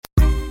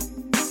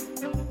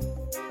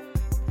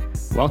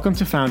Welcome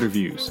to Founder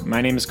Views.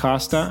 My name is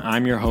Costa.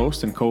 I'm your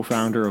host and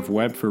co-founder of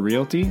Web for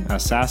Realty, a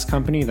SaaS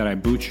company that I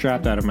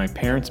bootstrapped out of my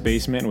parents'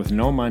 basement with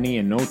no money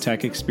and no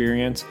tech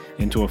experience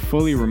into a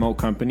fully remote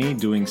company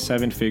doing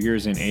 7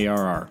 figures in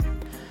ARR.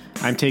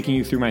 I'm taking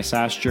you through my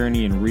SaaS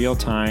journey in real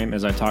time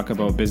as I talk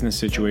about business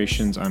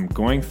situations I'm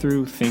going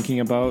through,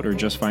 thinking about, or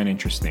just find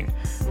interesting.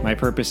 My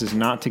purpose is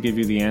not to give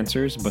you the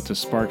answers, but to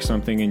spark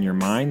something in your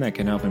mind that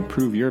can help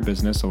improve your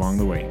business along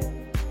the way.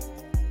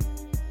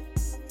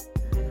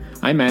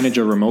 I manage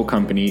a remote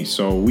company,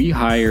 so we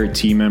hire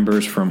team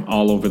members from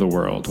all over the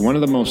world. One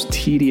of the most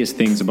tedious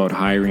things about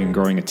hiring and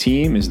growing a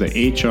team is the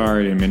HR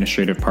and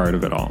administrative part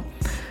of it all.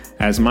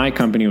 As my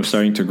company was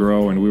starting to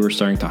grow and we were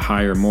starting to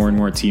hire more and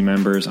more team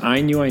members,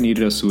 I knew I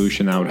needed a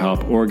solution that would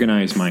help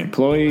organize my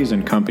employees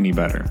and company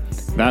better.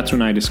 That's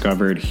when I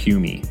discovered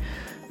Humee.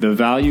 The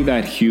value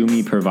that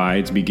Humee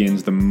provides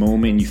begins the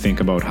moment you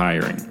think about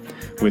hiring.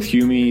 With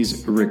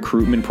Humee's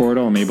recruitment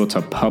portal, I'm able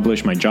to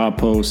publish my job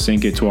posts,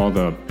 sync it to all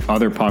the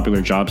other popular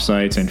job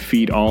sites, and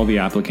feed all the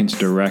applicants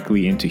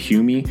directly into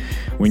Humee.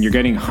 When you're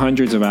getting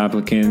hundreds of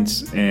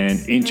applicants and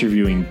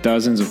interviewing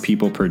dozens of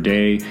people per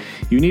day,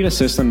 you need a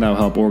system that will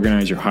help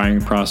organize your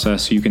hiring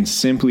process so you can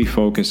simply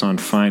focus on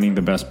finding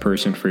the best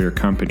person for your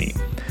company.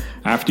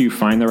 After you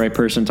find the right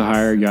person to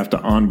hire, you have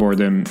to onboard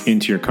them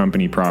into your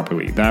company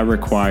properly. That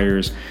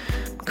requires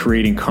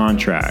creating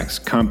contracts,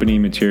 company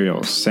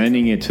materials,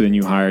 sending it to the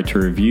new hire to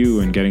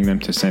review and getting them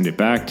to send it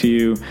back to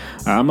you,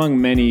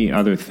 among many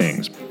other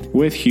things.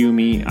 With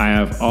Humee, I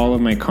have all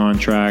of my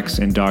contracts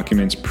and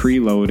documents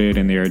preloaded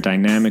and they are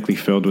dynamically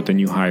filled with the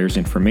new hire's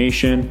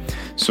information.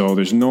 So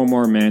there's no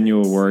more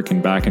manual work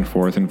and back and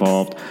forth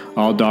involved.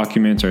 All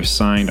documents are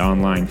signed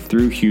online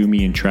through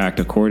Humee and tracked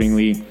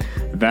accordingly.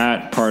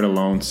 That part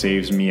alone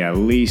saves me at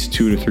least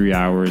 2 to 3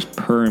 hours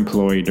per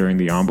employee during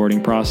the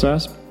onboarding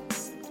process.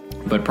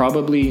 But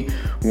probably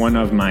one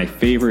of my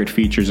favorite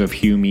features of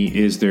Humee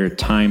is their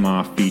time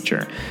off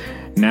feature.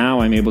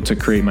 Now I'm able to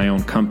create my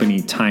own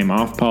company time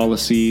off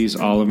policies.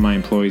 All of my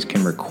employees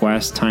can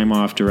request time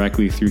off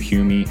directly through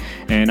Humee,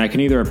 and I can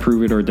either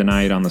approve it or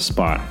deny it on the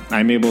spot.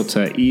 I'm able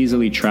to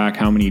easily track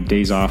how many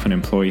days off an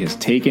employee has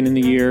taken in the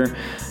year,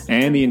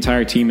 and the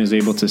entire team is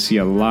able to see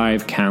a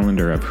live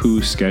calendar of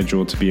who's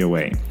scheduled to be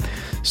away.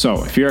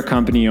 So if you're a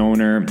company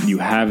owner, you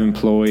have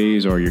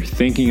employees, or you're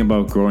thinking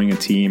about growing a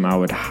team, I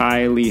would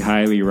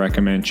highly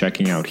recommend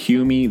checking out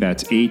Humee.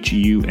 That's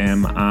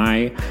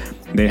Humii.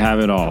 They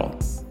have it all.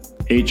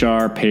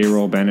 HR,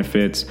 payroll,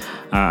 benefits.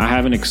 I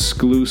have an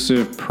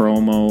exclusive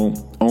promo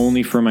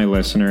only for my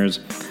listeners.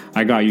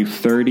 I got you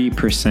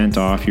 30%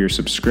 off your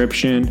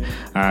subscription.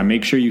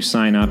 Make sure you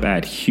sign up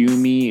at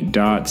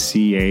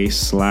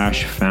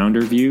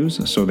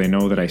humee.ca/founderviews so they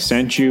know that I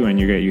sent you and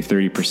you get you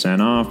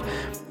 30% off.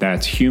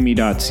 That's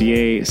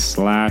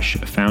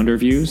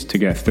humee.ca/founderviews to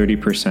get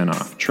 30%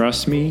 off.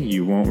 Trust me,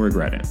 you won't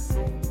regret it.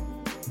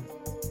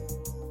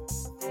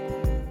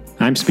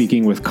 I'm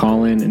speaking with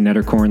Colin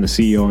Nederkorn, the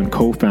CEO and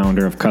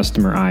co-founder of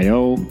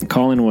Customer.io.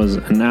 Colin was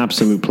an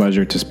absolute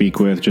pleasure to speak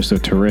with, just a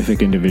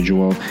terrific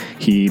individual.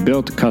 He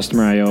built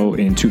Customer.io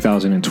in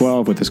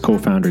 2012 with his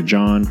co-founder,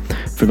 John.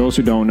 For those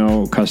who don't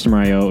know,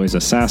 Customer.io is a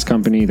SaaS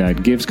company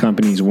that gives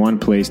companies one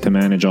place to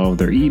manage all of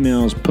their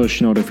emails, push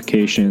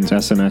notifications,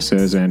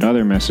 SMSs, and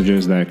other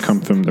messages that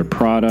come from their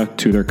product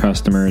to their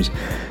customers.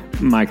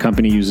 My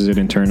company uses it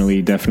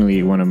internally,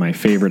 definitely one of my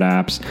favorite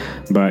apps,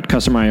 but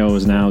Customer.io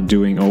is now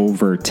doing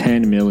over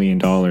 $10 million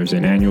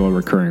in annual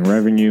recurring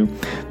revenue.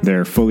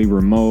 They're fully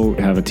remote,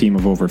 have a team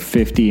of over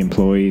 50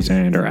 employees,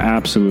 and are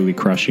absolutely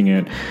crushing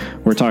it.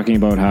 We're talking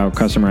about how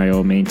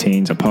Customer.io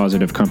maintains a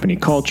positive company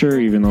culture,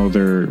 even though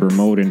they're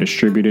remote and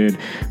distributed.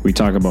 We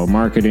talk about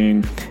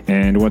marketing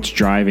and what's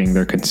driving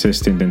their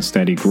consistent and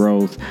steady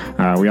growth.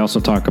 We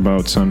also talk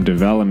about some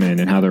development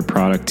and how their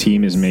product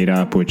team is made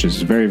up, which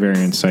is very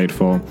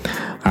insightful.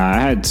 I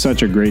had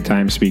such a great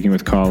time speaking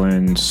with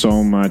Colin,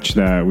 so much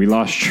that we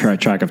lost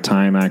track of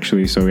time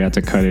actually, so we had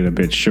to cut it a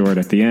bit short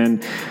at the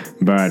end.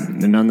 But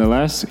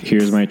nonetheless,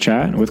 here's my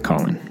chat with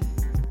Colin.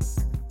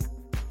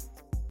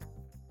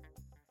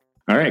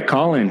 All right,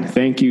 Colin,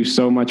 thank you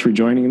so much for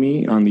joining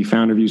me on the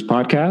Founder Views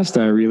podcast.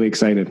 Really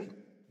excited.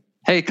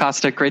 Hey,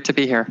 Costa, great to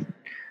be here.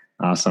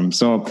 Awesome.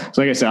 So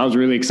like I said, I was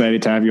really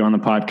excited to have you on the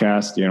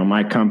podcast. You know,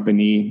 my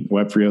company,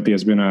 Web for Realty,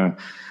 has been a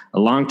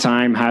long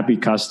time happy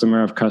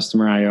customer of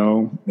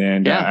Customer.io.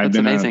 And I've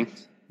been amazing.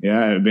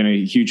 I've been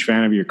a huge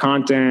fan of your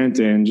content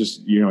and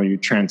just, your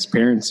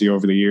transparency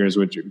over the years,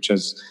 which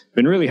has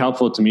been really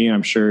helpful to me.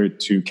 I'm sure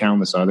to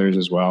countless others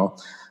as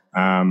well.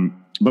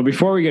 But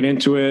before we get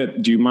into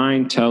it, do you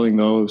mind telling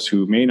those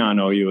who may not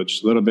know you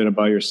just a little bit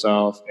about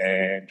yourself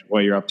and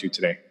what you're up to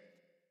today?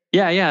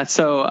 Yeah.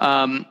 So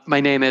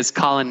my name is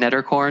Colin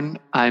Nederkorn.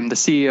 I'm the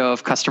CEO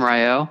of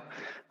Customer.io.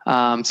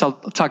 So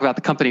I'll talk about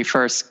the company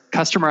first.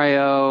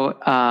 Customer.io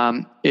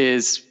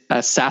is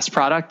a SaaS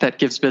product that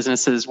gives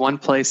businesses one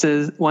place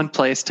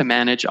to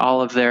manage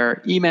all of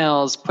their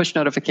emails, push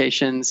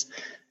notifications,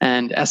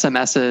 and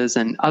SMSs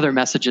and other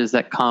messages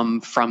that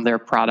come from their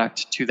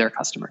product to their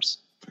customers.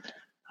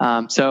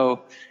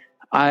 So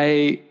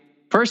I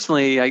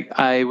personally,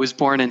 I was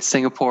born in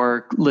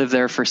Singapore, lived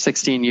there for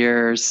 16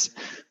 years,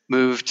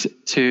 moved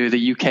to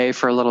the UK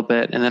for a little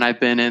bit, and then I've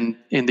been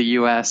in the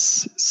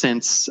US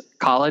since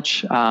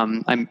college.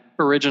 I'm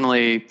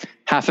originally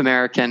half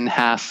American,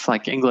 half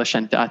like English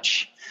and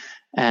Dutch.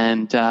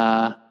 And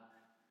so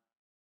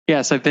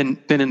I've been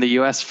in the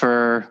US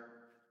for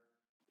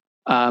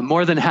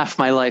more than half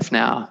my life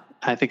now.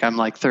 I think I'm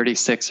like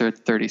 36 or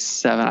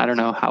 37. I don't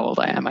know how old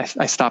I am. I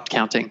stopped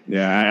counting.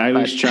 Yeah, I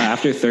lose track.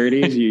 After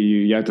 30s,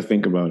 you have to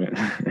think about it.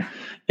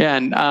 Yeah,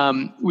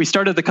 and we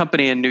started the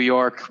company in New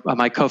York.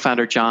 My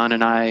co-founder John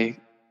and I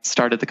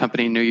started the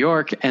company in New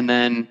York, and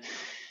then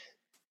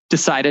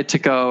decided to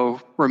go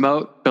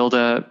remote, build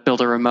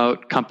a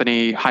remote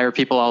company, hire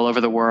people all over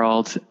the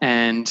world.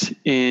 And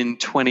in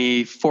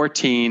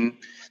 2014,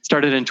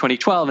 started in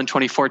 2012. In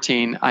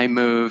 2014, I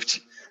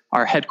moved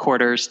our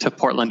headquarters to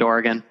Portland,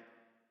 Oregon.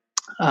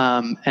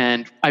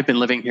 And I've been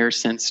living here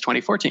since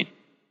 2014.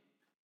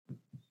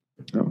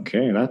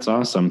 Okay, that's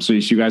awesome. So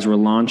you guys were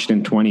launched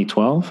in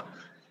 2012?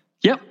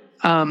 Yep.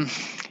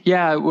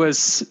 It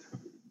was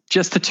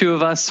just the two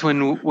of us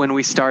when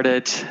we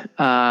started.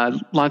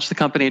 Launched the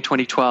company in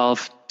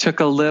 2012.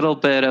 Took a little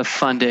bit of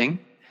funding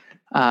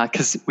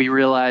because we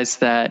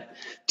realized that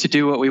to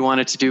do what we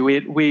wanted to do,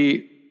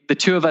 the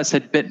two of us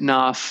had bitten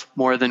off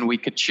more than we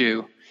could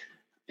chew.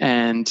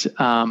 And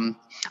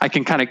I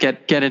can kind of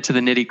get into the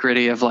nitty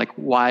gritty of like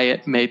why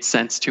it made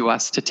sense to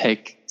us to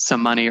take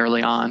some money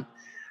early on.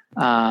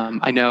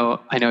 I know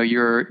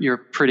you're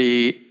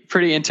pretty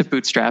into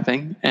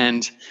bootstrapping,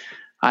 and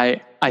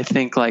I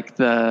think like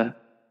the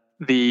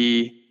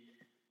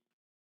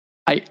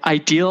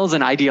ideals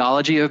and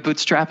ideology of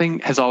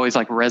bootstrapping has always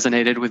like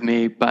resonated with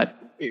me, but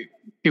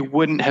it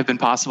wouldn't have been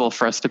possible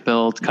for us to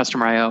build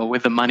Customer.io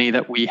with the money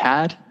that we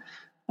had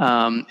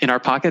in our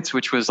pockets,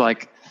 which was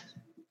like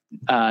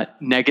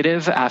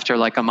negative after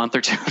like a month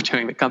or two of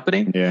doing the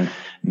company. Yeah.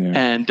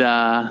 And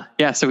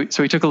so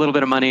we took a little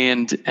bit of money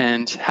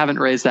and haven't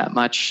raised that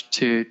much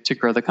to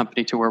grow the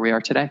company to where we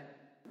are today.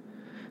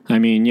 I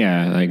mean,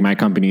 yeah, like my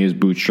company is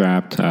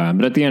bootstrapped,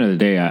 but at the end of the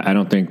day, I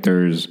don't think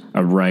there's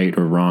a right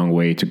or wrong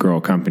way to grow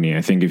a company.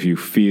 I think if you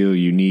feel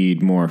you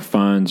need more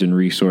funds and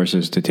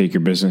resources to take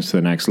your business to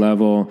the next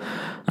level,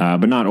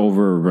 but not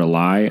over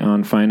rely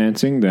on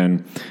financing,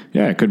 then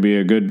yeah, it could be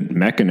a good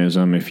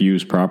mechanism if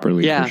used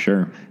properly, for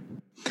sure.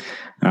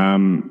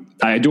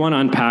 I do want to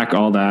unpack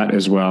all that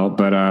as well,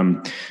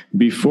 but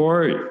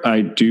before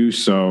I do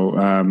so,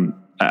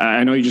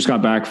 I know you just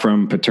got back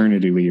from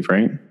paternity leave,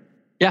 right?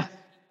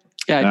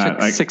 Yeah, it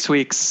took 6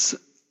 weeks.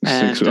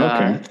 And,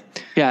 okay.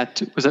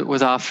 It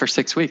was off for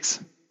 6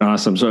 weeks.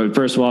 Awesome. So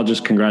first of all,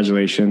 just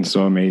congratulations.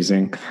 So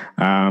amazing.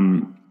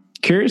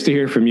 Curious to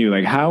hear from you,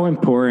 like how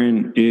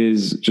important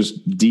is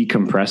just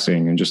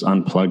decompressing and just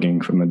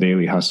unplugging from the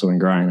daily hustle and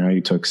grind? I know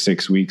you took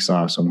 6 weeks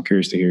off, so I'm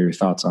curious to hear your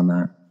thoughts on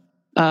that.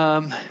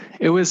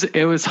 It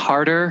was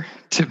harder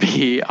to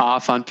be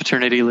off on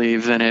paternity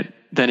leave than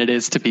it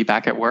is to be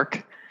back at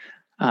work.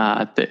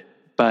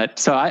 But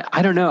so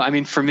I don't know. I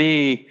mean, for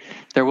me,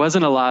 there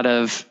wasn't a lot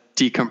of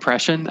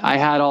decompression. I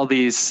had all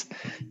these,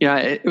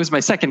 it was my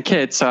second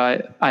kid,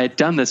 so I had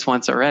done this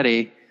once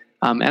already.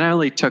 And I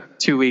only took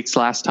 2 weeks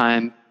last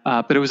time,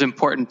 but it was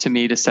important to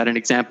me to set an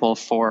example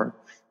for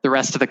the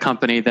rest of the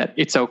company that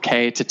it's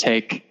okay to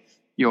take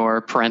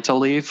your parental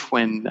leave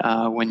when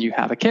you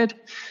have a kid.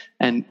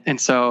 And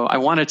so I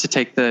wanted to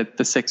take the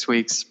 6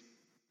 weeks.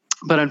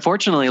 But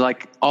unfortunately,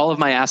 like all of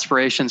my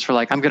aspirations for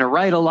like, I'm going to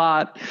write a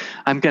lot,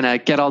 I'm going to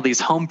get all these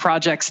home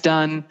projects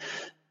done.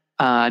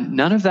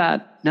 None of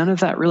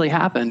that really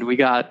happened.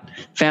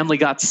 Family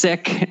got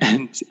sick,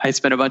 and I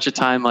spent a bunch of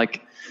time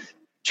like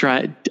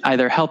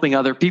either helping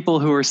other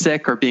people who were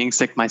sick or being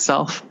sick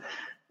myself.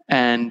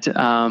 And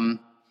forget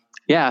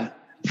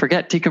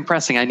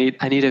decompressing.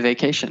 I need a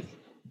vacation.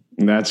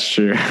 That's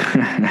true.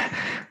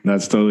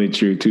 That's totally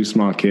true. 2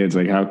 small kids,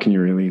 like how can you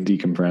really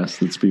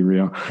decompress? Let's be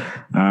real.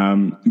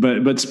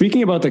 But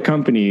speaking about the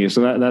company,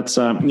 so that's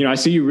I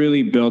see you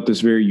really built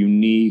this very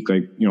unique,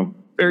 like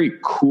very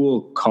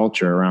cool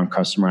culture around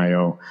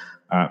Customer.io.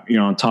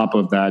 On top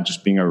of that,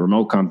 just being a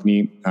remote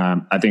company,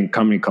 I think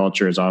company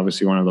culture is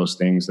obviously one of those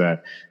things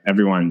that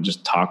everyone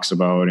just talks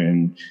about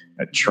and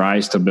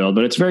tries to build,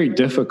 but it's very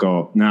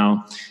difficult.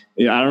 Now,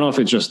 I don't know if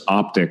it's just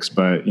optics,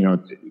 but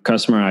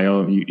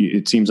Customer.io,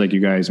 it seems like you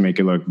guys make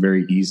it look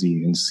very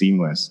easy and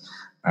seamless.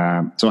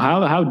 So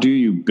how do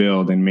you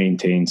build and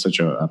maintain such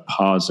a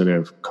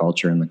positive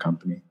culture in the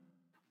company?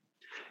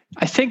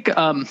 I think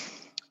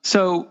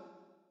so.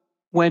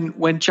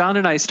 When John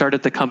and I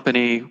started the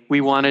company, we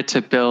wanted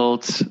to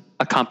build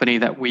a company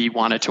that we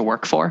wanted to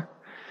work for.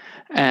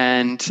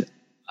 And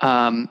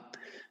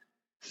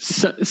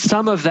so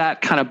some of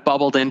that kind of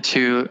bubbled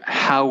into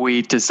how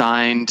we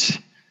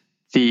designed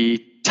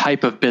the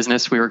type of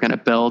business we were going to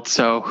build.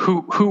 So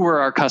who were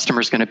our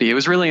customers going to be? It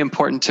was really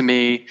important to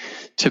me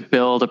to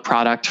build a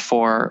product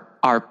for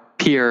our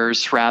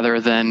peers rather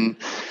than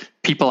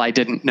people I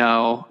didn't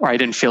know or I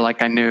didn't feel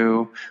like I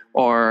knew,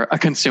 or a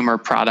consumer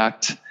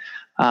product.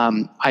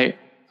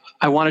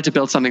 I wanted to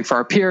build something for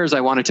our peers.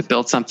 I wanted to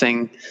build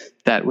something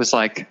that was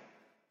like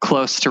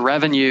close to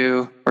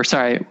revenue, or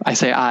sorry, I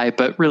say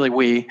but really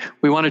we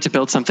wanted to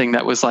build something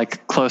that was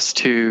like close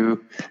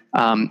to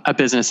a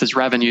business's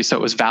revenue, so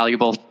it was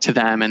valuable to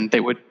them, and they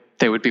would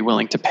be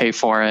willing to pay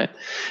for it.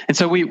 And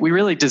so we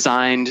really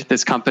designed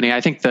this company.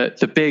 I think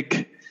the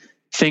big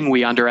thing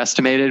we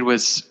underestimated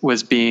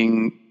was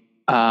being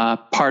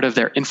part of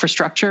their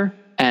infrastructure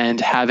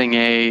and having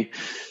a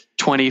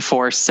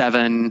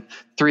 24/7,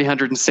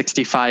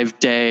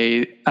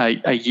 365-day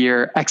a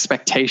year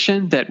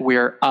expectation that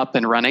we're up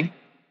and running.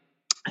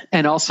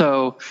 And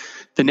also,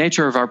 the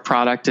nature of our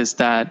product is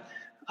that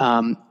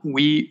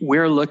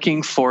we're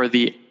looking for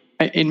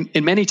in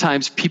many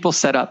times people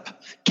set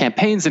up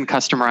campaigns in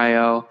Customer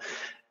I/O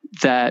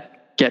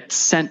that get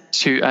sent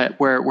to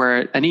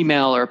where an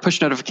email or a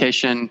push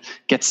notification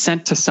gets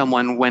sent to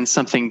someone when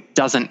something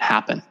doesn't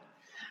happen.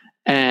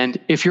 And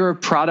if you're a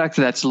product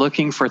that's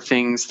looking for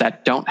things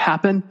that don't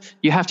happen,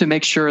 you have to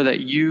make sure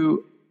that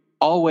you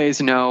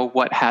always know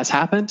what has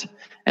happened.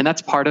 And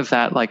that's part of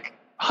that like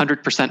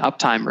 100%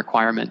 uptime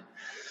requirement.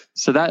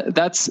 So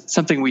that's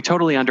something we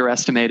totally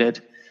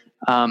underestimated.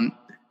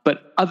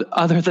 But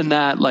other than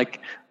that,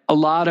 like a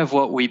lot of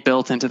what we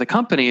built into the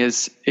company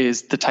is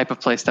the type of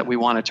place that we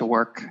want it to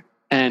work.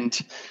 And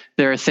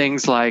there are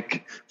things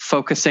like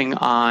focusing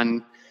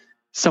on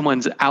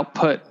someone's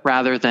output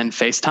rather than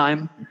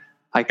FaceTime.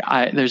 Like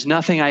there's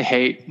nothing I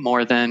hate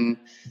more than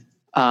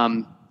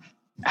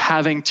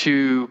having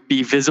to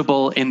be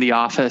visible in the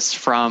office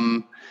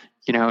from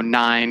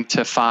 9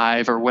 to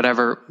 5 or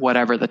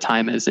whatever the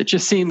time is. It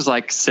just seems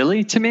like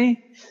silly to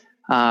me,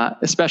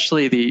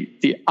 especially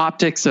the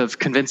optics of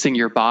convincing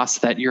your boss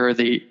that you're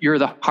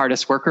the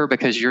hardest worker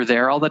because you're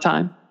there all the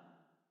time.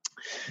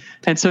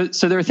 And so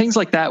there are things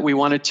like that. We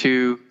wanted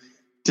to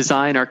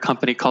design our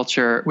company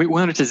culture. We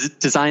wanted to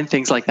design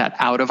things like that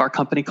out of our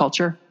company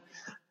culture.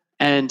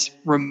 And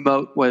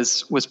remote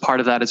was part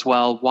of that as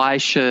well. Why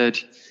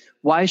should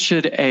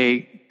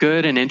a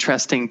good and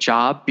interesting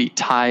job be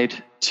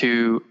tied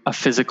to a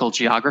physical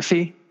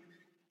geography?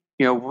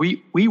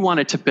 We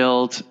wanted to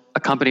build a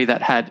company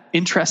that had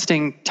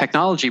interesting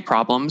technology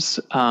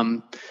problems,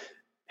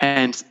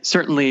 and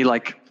certainly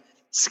like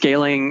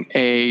scaling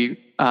a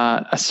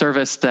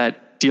service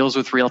that deals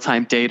with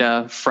real-time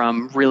data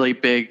from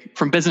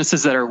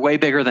businesses that are way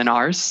bigger than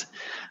ours,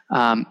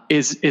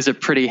 is a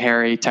pretty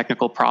hairy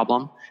technical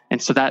problem.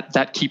 And so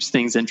that keeps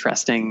things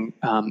interesting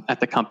at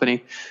the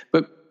company.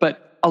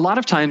 But a lot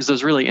of times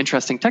those really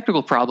interesting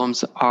technical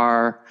problems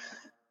are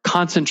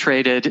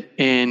concentrated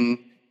in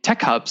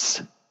tech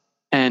hubs.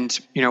 And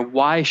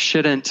why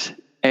shouldn't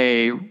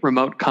a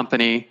remote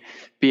company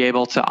be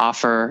able to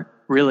offer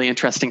really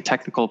interesting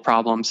technical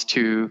problems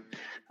to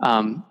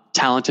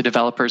talented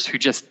developers who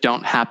just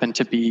don't happen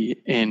to be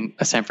in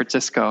a San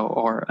Francisco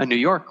or a New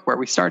York where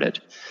we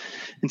started?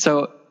 And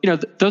so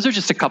those are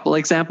just a couple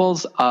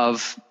examples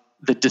of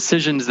the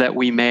decisions that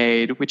we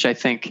made, which I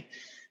think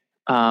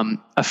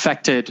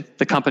affected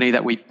the company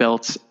that we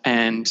built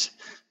and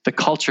the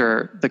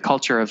culture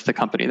of the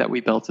company that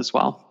we built as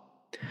well.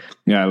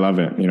 Yeah, I love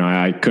it.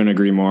 I couldn't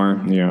agree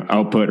more.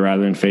 Output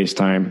rather than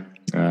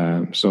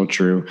FaceTime. So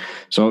true.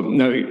 So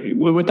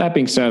with that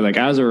being said, like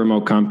as a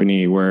remote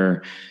company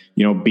where,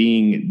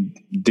 being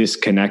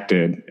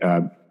disconnected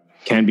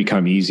can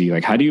become easy.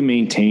 Like, how do you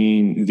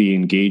maintain the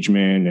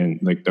engagement and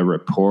like the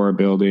rapport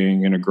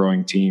building in a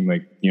growing team?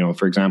 Like,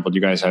 for example, do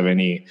you guys have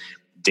any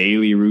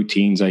daily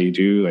routines that you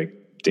do, like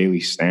daily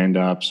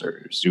stand-ups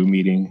or Zoom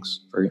meetings,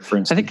 for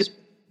instance? I think,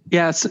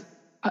 yes.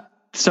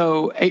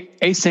 So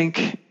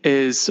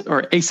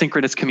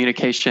asynchronous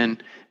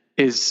communication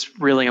is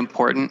really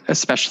important,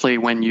 especially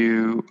when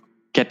you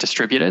get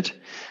distributed.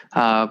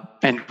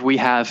 And we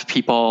have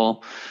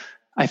people,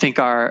 I think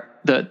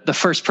the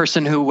first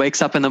person who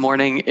wakes up in the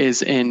morning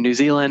is in New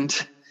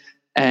Zealand,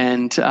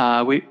 and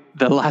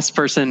the last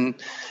person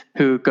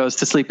who goes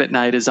to sleep at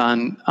night is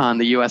on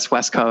the U.S.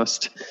 West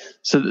Coast.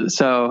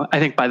 So I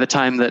think by the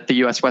time that the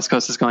U.S. West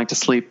Coast is going to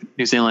sleep,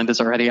 New Zealand is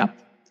already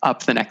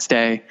up the next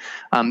day.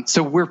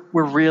 So we're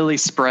really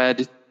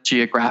spread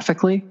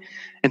geographically,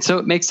 and so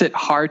it makes it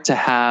hard to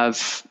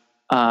have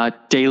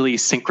daily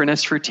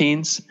synchronous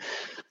routines.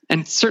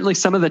 And certainly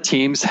some of the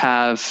teams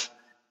have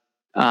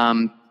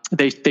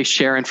they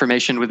share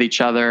information with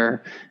each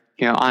other,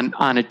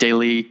 on a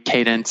daily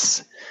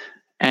cadence.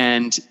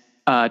 And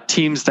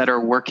teams that are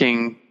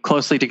working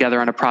closely together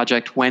on a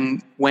project,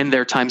 when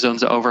their time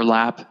zones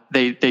overlap,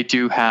 they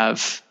do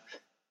have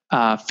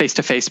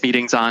face-to-face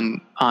meetings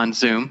on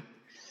Zoom.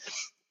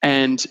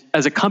 And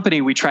as a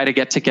company, we try to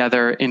get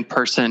together in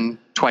person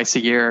twice a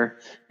year,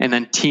 and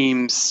then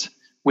teams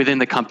within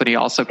the company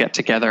also get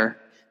together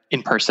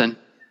in person.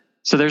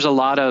 So there's a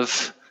lot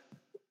of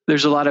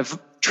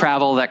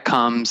travel that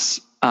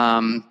comes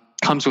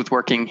with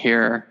working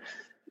here,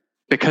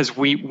 because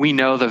we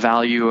know the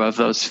value of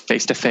those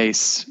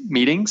face-to-face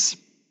meetings.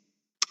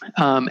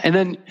 And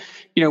then,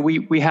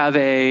 we have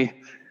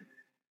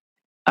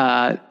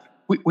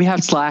we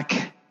have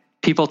Slack.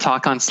 People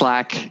talk on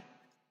Slack.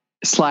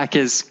 Slack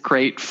is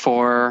great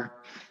for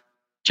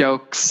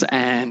jokes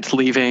and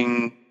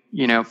leaving,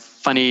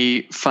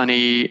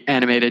 funny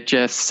animated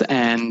GIFs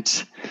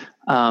and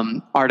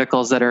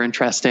articles that are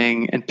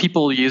interesting, and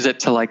people use it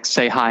to like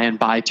say hi and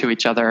bye to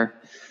each other.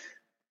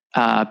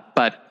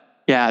 But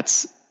yeah,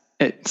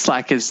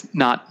 Slack is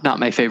not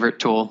my favorite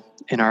tool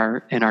in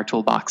our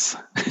toolbox.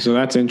 So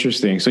that's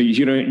interesting. So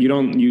you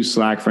don't use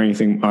Slack for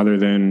anything other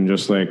than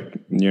just like,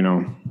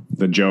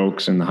 the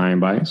jokes and the hi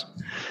and byes?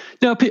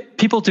 No,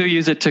 people do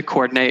use it to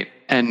coordinate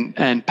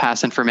and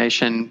pass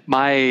information.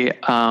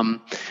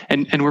 And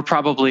we're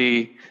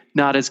probably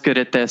not as good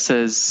at this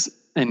as,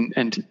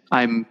 and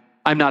I'm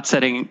not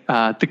setting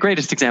the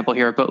greatest example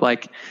here, but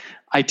like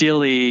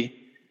ideally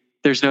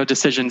there's no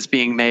decisions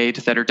being made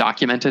that are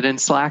documented in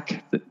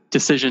Slack. The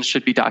decisions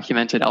should be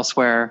documented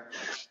elsewhere.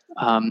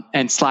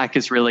 And Slack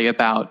is really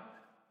about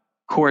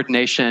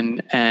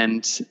coordination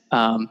and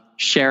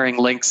sharing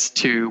links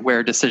to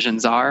where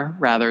decisions are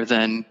rather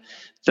than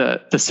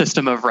the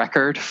system of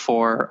record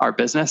for our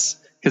business,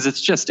 because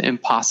it's just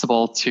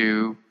impossible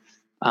to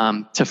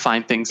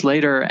find things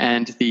later,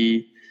 and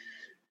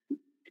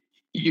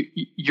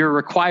you're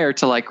required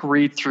to like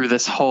read through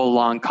this whole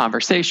long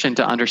conversation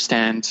to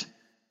understand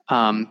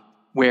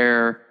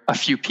where a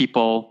few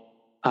people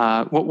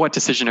what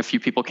decision a few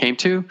people came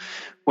to,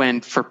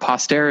 when for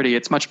posterity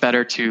it's much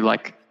better to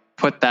like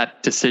put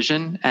that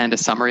decision and a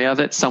summary of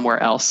it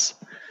somewhere else.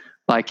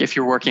 Like if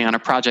you're working on a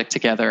project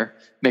together,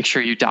 make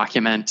sure you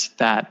document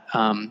that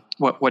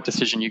what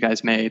decision you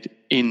guys made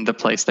in the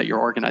place that you're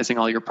organizing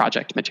all your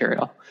project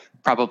material.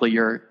 Probably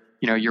your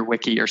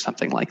wiki or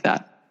something like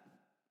that.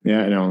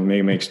 Yeah, no,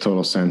 it makes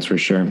total sense for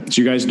sure.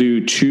 So you guys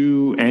do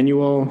 2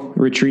 annual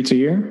retreats a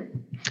year?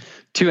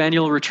 2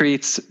 annual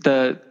retreats.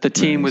 The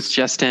team was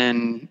just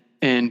in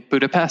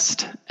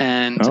Budapest,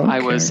 and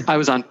okay. I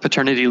was on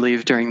paternity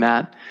leave during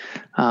that.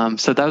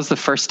 So that was the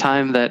first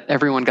time that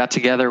everyone got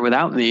together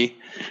without me.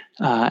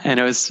 And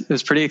it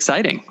was pretty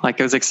exciting. Like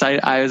I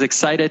was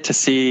excited to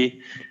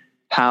see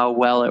how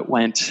well it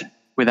went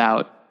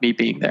without me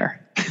being there.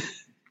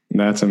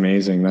 That's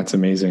amazing.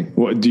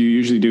 What do you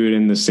usually do it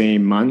in the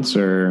same months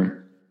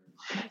or?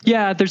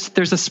 Yeah,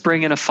 there's a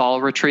spring and a fall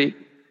retreat.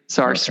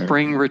 So our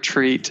spring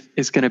retreat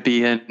is going to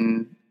be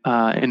in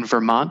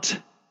Vermont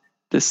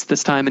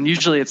this time, and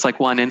usually it's like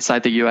one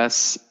inside the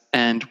U.S.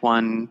 and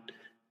one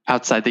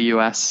outside the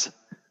U.S.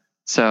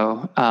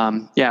 So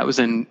it was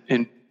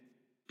in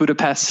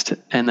Budapest,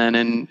 and then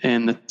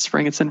in the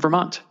spring it's in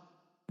Vermont.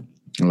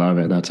 Love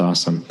it. That's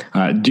awesome.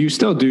 Do you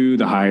still do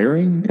the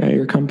hiring at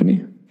your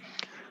company?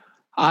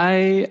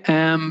 I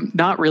am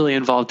not really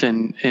involved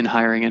in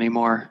hiring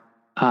anymore.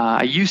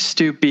 I used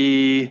to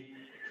be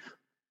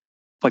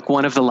like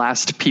one of the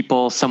last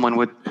people someone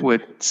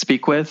would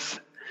speak with,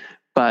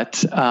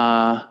 but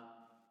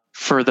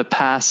for the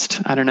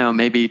past, I don't know,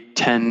 maybe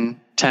 10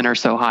 or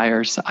so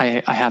hires,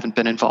 I haven't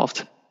been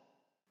involved.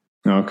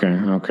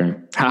 Okay.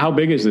 How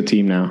big is the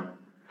team now?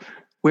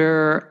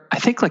 We're, I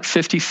think, like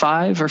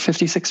 55 or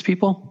 56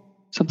 people,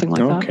 something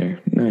like that. Okay,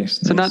 nice.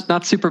 So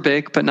not super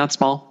big, but not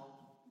small.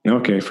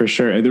 Okay, for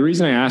sure. The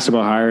reason I asked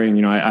about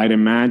hiring, I'd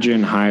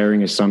imagine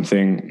hiring is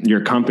something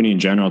your company in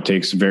general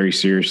takes very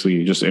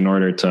seriously, just in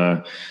order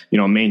to,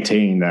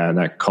 maintain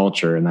that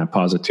culture and that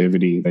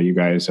positivity that you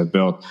guys have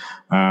built.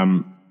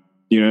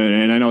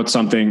 And I know it's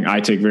something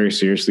I take very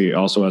seriously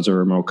also as a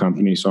remote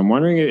company. So I'm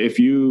wondering if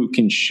you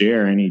can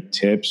share any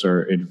tips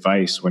or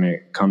advice when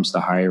it comes to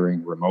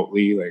hiring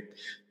remotely. Like,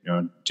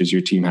 does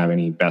your team have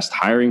any best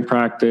hiring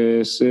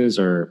practices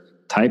or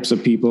types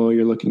of people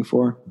you're looking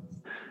for?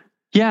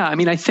 Yeah, I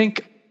mean, I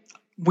think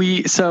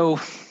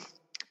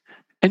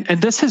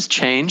and this has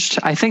changed.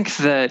 I think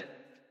that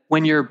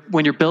when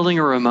you're building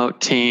a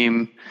remote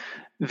team,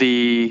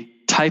 the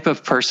type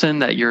of person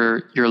that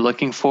you're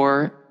looking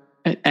for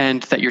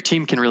and that your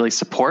team can really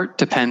support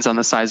depends on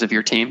the size of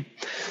your team.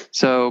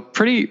 So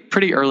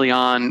pretty early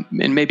on,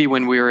 and maybe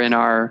when we were in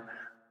our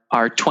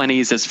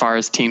 20s as far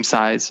as team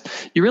size,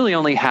 you really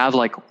only have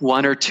like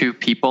 1 or 2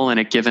 people in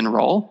a given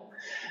role.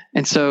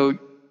 And so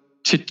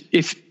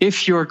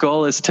if your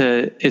goal is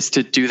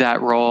to do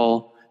that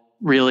role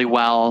really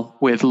well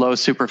with low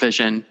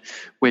supervision,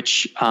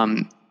 which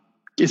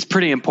is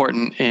pretty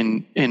important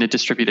in a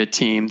distributed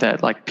team,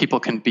 that like people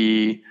can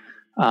be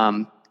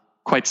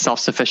quite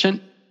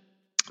self-sufficient,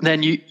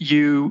 then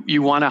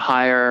you want to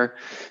hire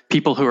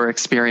people who are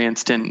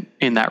experienced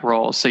in that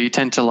role. So you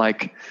tend to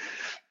like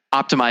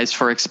optimize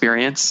for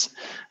experience,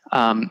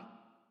 and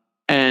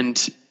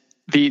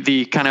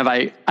the kind of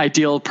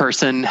ideal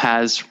person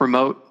has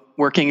remote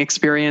working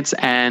experience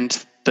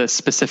and the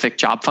specific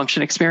job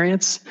function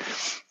experience.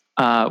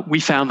 We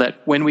found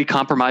that when we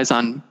compromise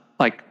on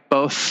like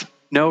both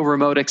no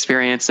remote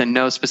experience and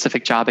no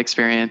specific job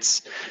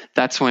experience,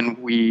 that's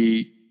when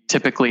we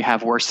typically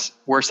have worse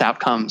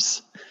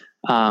outcomes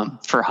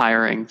for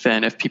hiring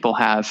than if people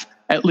have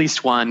at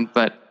least one,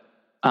 but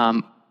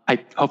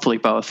hopefully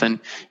both.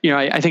 And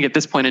I think at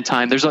this point in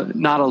time, there's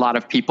not a lot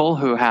of people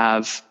who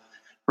have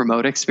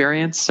remote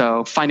experience.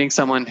 So finding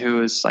someone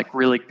who is like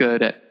really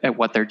good at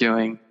what they're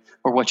doing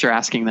or what you're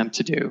asking them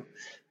to do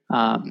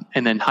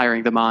and then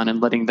hiring them on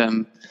and letting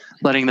them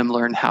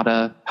learn how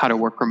to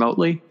work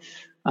remotely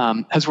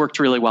has worked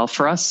really well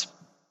for us.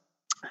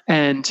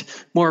 And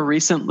more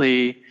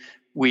recently,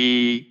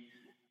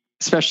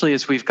 especially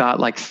as we've got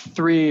like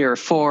 3 or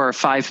 4 or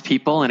 5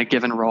 people in a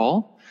given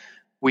role,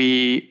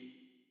 we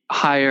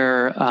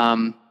hire,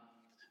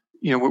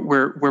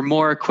 we're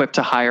more equipped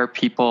to hire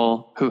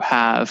people who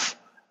have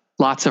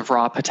lots of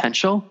raw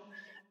potential.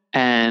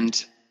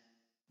 And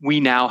we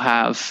now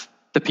have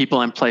the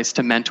people in place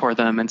to mentor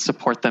them and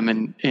support them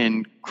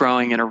in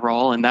growing in a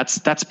role. And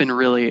that's been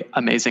really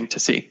amazing to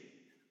see.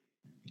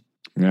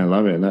 Yeah, I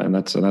love it.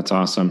 That's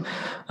awesome.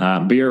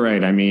 But you're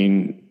right. I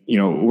mean,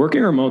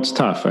 working remote's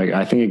tough.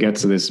 I think it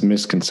gets to this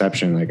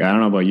misconception. Like, I don't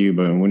know about you,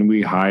 but when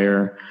we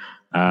hire,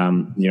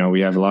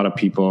 we have a lot of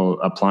people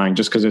applying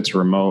just because it's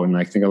remote. And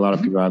I think a lot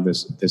of people have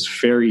this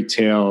fairy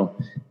tale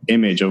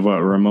image of what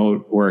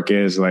remote work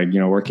is, like,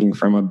 working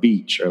from a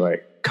beach or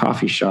like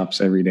coffee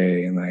shops every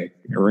day and like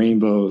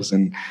rainbows.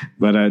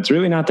 But it's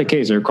really not the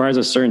case. It requires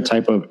a certain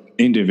type of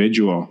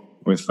individual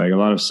with like a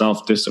lot of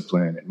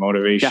self-discipline and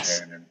motivation. Yes.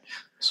 And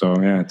so,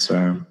 yeah, it's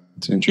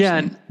interesting. Yeah.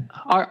 And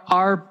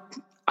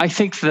I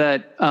think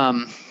that,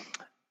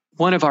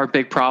 one of our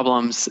big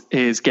problems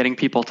is getting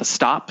people to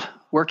stop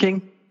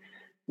working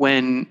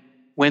when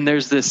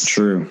there's this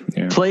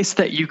place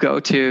that you go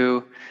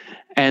to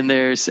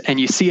and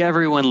you see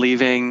everyone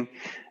leaving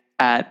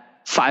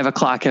at 5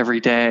 o'clock every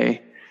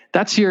day.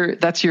 That's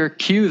your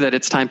cue that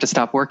it's time to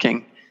stop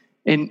working.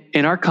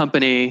 In our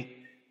company,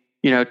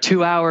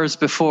 2 hours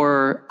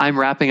before I'm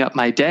wrapping up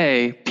my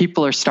day,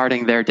 people are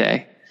starting their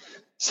day.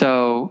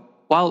 So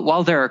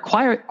while there are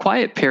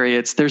quiet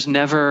periods, there's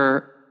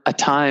never a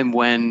time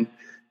when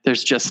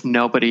there's just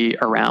nobody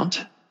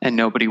around and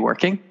nobody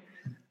working.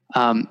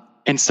 And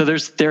so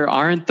there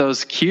aren't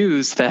those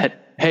cues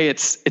that, hey,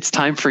 it's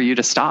time for you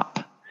to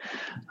stop.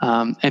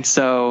 And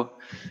so,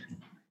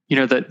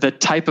 the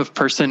type of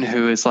person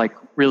who is like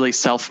really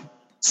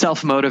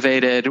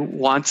self-motivated,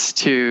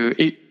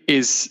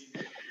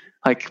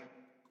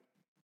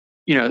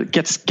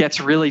 gets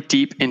really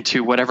deep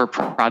into whatever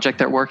project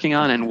they're working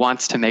on and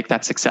wants to make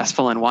that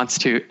successful and wants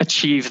to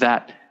achieve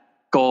that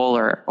goal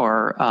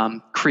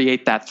or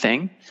create that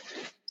thing.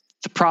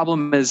 The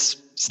problem is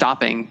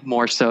stopping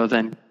more so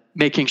than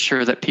making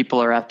sure that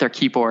people are at their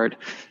keyboard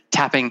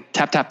tapping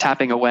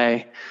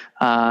away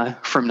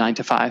from 9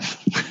 to 5.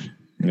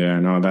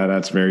 Yeah, no,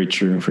 that's very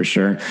true for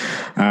sure.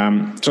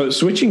 So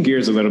switching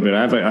gears a little bit,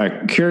 I have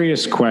a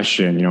curious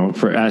question,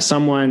 as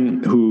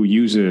someone who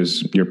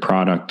uses your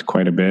product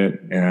quite a bit,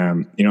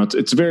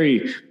 it's a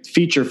very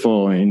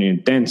featureful and a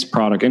dense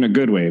product in a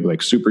good way,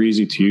 like super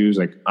easy to use.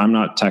 Like, I'm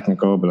not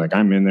technical, but like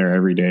I'm in there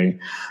every day.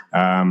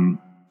 And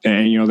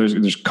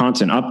there's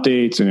constant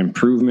updates and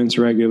improvements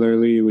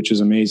regularly, which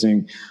is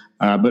amazing.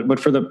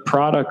 But for the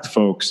product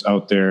folks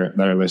out there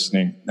that are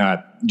listening, do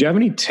you have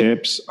any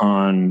tips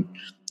on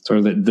sort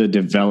of the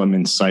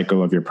development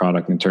cycle of your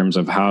product in terms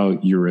of how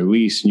you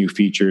release new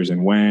features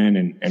and when,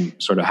 and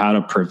sort of how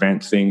to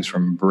prevent things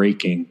from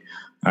breaking?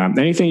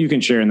 Anything you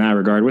can share in that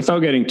regard without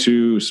getting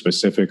too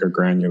specific or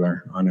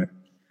granular on it?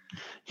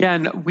 Yeah,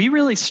 and we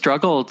really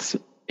struggled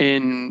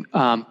in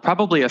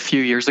probably a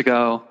few years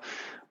ago.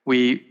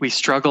 We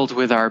struggled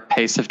with our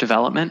pace of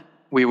development.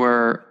 We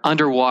were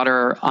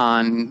underwater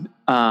on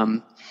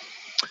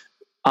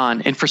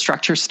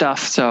infrastructure stuff,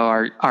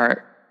 so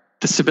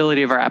the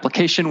stability of our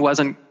application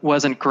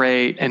wasn't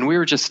great, and we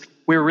were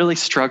really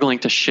struggling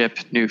to ship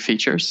new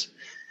features.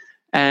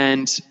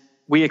 And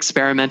we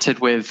experimented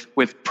with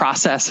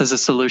process as a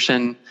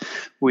solution.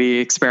 We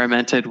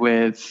experimented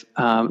with.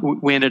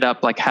 We ended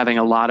up like having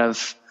a lot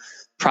of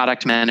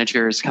product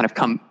managers kind of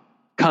come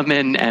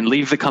in and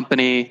leave the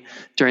company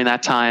during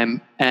that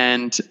time.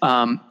 And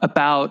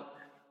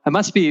it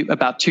must be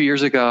about 2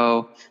 years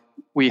ago,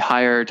 we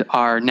hired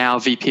our now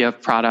VP of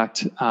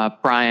product,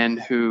 Brian,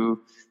 who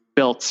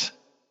built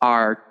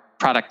our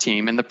product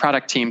team. And the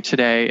product team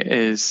today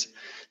is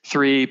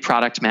 3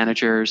 product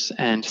managers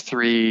and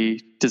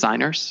 3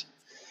 designers.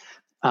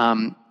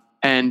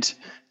 And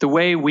the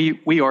way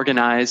we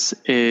organize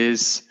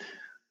is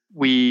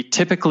we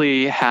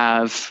typically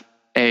have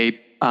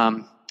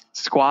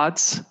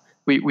squads.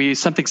 We use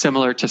something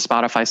similar to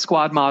Spotify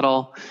squad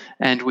model,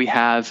 and we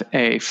have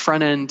a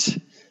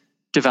front-end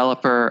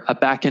developer, a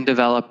back-end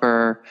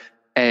developer,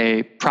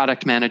 a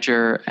product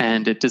manager,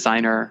 and a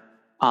designer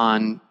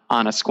on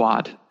a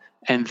squad.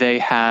 And they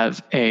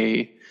have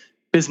a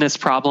business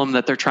problem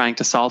that they're trying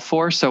to solve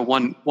for. So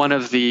one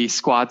of the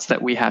squads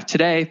that we have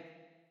today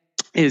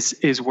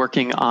is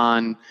working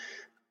on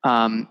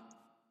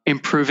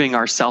improving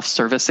our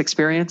self-service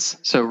experience.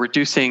 So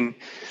reducing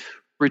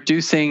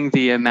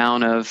the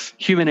amount of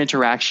human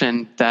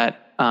interaction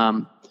that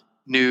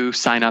new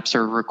signups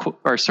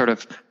are sort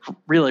of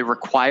really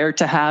required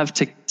to have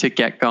to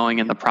get going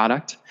in the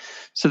product.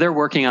 So they're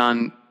working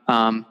on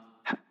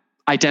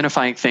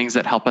identifying things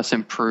that help us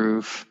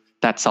improve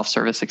that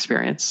self-service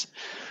experience,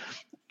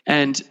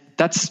 and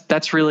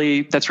that's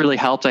really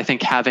helped. I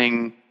think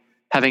having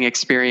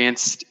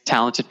experienced,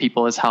 talented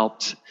people has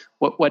helped.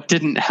 What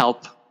didn't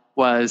help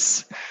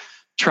was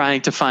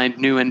trying to find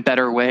new and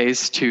better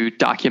ways to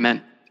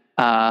document,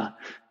 to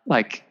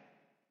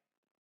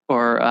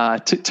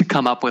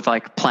come up with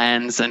like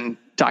plans and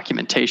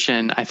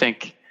documentation. I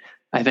think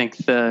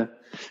the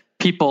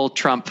people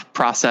trump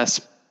process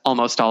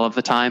almost all of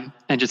the time,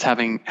 and just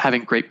having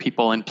great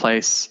people in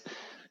place,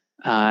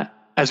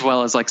 as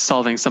well as like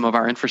solving some of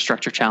our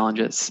infrastructure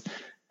challenges,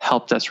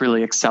 helped us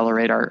really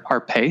accelerate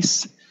our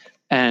pace.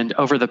 And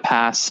over the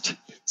past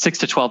 6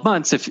 to 12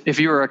 months, if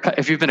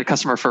you've been a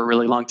customer for a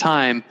really long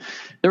time,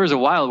 there was a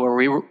while where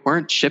we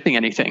weren't shipping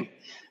anything,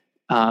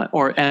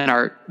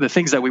 the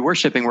things that we were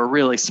shipping were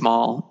really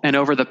small. And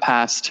over the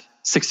past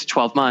 6 to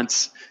 12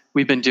 months,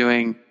 we've been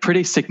doing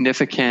pretty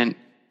significant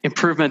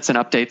improvements and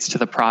updates to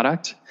the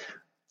product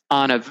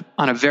on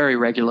a very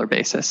regular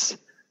basis.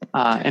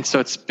 And so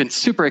it's been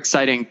super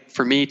exciting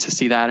for me to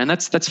see that. And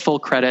that's full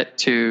credit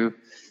to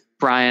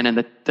Brian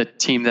and the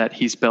team that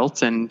he's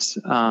built, and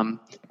the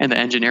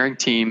engineering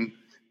team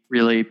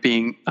really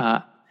being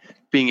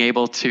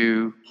able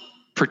to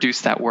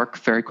produce that work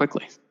very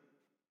quickly.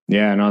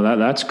 Yeah, no,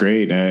 that's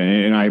great.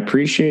 And I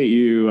appreciate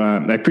you.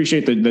 I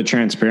appreciate the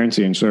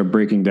transparency and sort of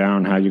breaking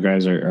down how you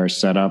guys are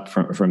set up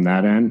from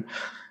that end.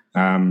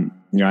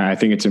 I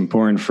think it's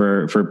important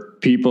for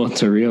people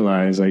to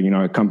realize, like,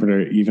 a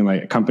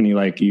company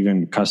like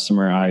even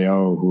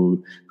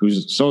Customer.io,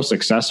 who's so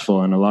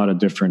successful in a lot of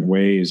different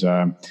ways.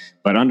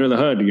 But under the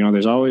hood,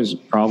 there's always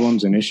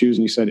problems and issues.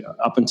 And you said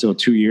up until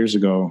 2 years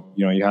ago,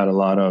 you had a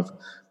lot of,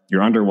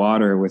 you're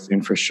underwater with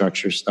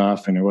infrastructure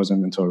stuff, and it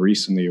wasn't until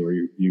recently where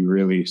you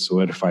really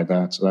solidified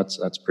that. So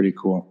that's pretty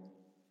cool.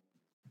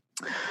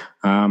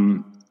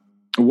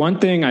 One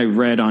thing I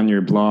read on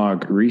your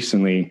blog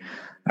recently,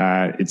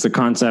 it's the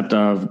concept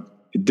of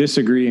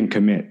disagree and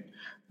commit.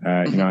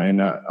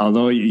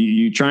 Although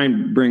you try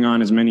and bring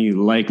on as many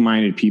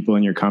like-minded people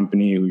in your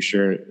company who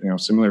share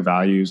similar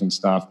values and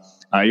stuff,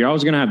 you're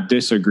always going to have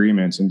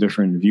disagreements and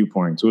different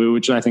viewpoints,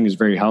 which I think is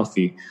very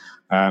healthy.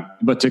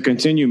 But to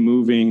continue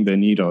moving the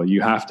needle,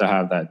 you have to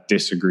have that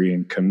disagree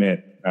and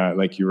commit,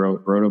 like you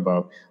wrote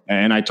about.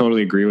 And I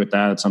totally agree with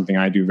that. It's something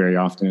I do very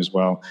often as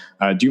well.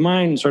 Do you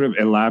mind sort of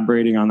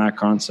elaborating on that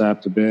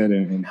concept a bit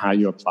and how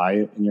you apply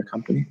it in your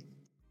company?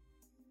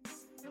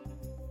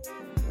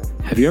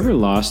 Have you ever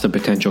lost a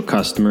potential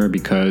customer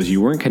because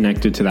you weren't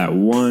connected to that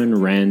one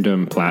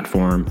random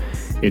platform?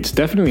 It's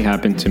definitely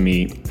happened to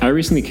me. I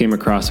recently came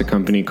across a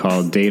company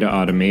called Data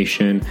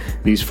Automation.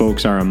 These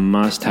folks are a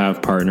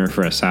must-have partner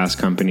for a SaaS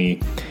company.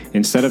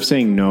 Instead of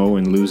saying no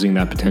and losing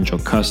that potential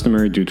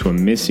customer due to a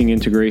missing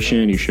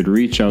integration, you should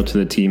reach out to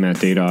the team at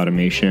Data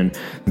Automation.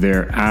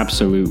 They're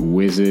absolute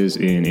whizzes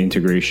in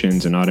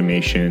integrations and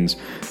automations.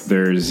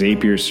 They're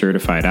Zapier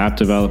certified app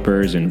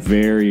developers and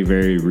very,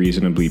 very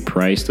reasonably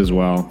priced as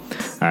well.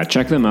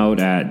 Check them out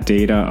at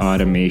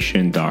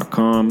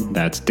dataautomation.com.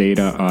 That's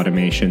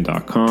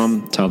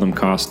dataautomation.com. Tell them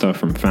Costa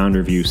from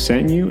FounderView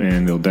sent you,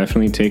 and they'll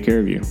definitely take care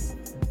of you.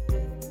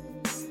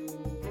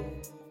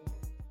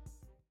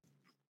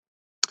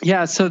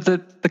 Yeah, so the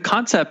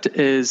concept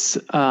is,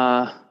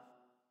 I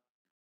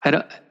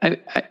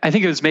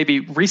think it was maybe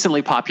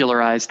recently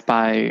popularized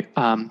by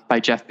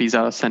Jeff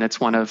Bezos, and it's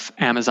one of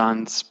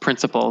Amazon's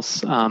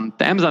principles. The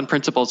Amazon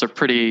principles are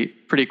pretty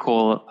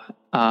cool.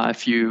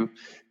 If you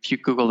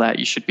Google that,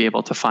 you should be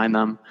able to find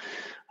them.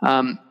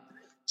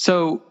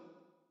 So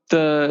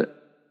the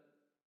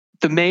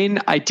main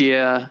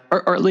idea,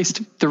 or at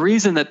least the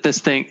reason that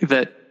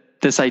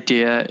this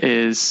idea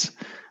is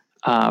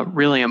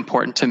really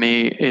important to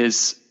me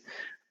is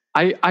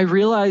I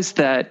realized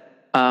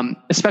that,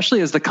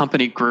 especially as the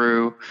company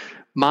grew,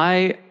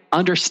 my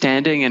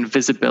understanding and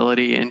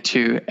visibility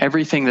into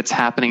everything that's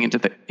happening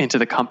into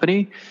the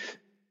company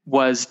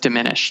was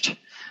diminished.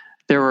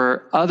 There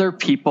were other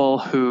people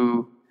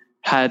who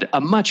had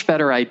a much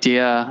better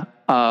idea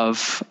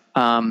of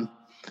how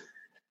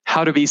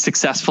to be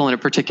successful in a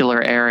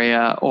particular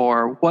area,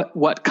 or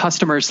what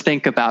customers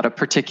think about a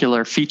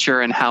particular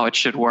feature and how it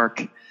should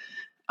work.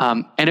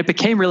 And it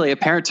became really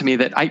apparent to me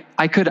that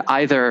I could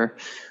either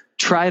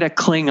try to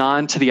cling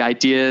on to the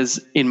ideas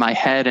in my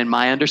head and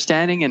my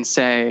understanding and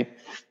say,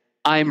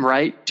 I'm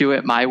right, do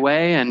it my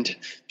way, and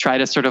try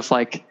to sort of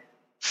like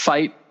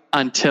fight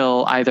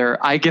until either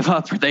I give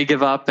up or they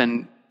give up,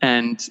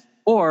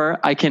 or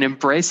I can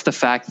embrace the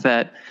fact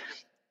that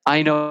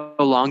I no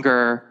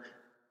longer,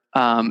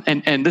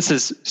 and this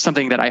is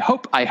something that I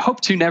hope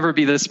to never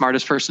be the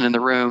smartest person in the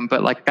room,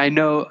 but like I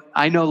no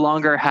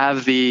longer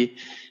have the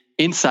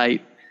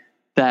insight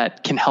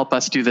that can help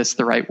us do this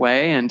the right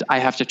way, and I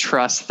have to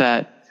trust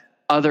that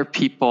other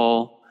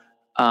people's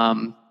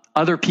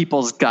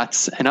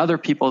guts and other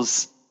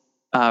people's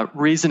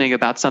reasoning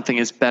about something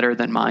is better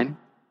than mine,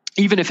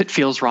 even if it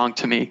feels wrong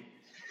to me.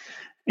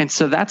 And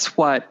so that's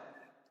what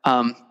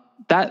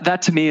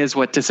that to me is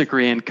what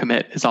disagree and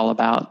commit is all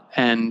about.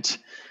 And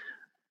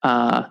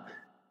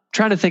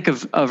trying to think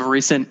of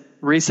recent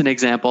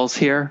examples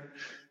here.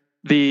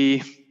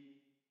 I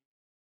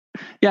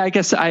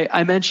guess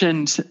I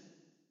mentioned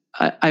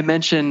I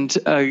mentioned,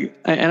 and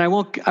I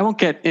won't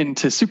get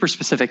into super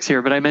specifics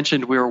here, but I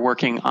mentioned we were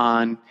working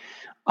on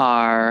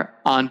our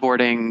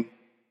onboarding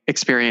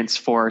experience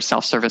for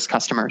self-service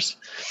customers,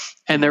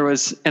 and I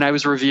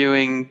was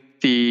reviewing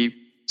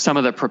some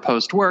of the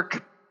proposed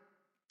work,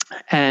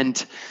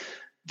 and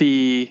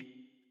the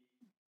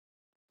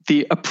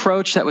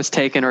approach that was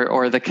taken,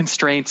 or the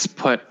constraints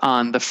put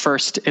on the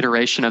first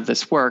iteration of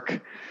this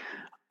work.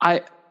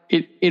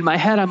 In my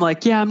head, I'm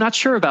like, yeah, I'm not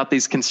sure about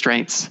these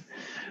constraints.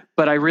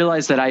 But I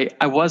realized that I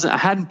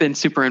hadn't been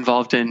super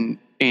involved in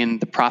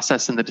the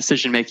process and the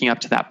decision making up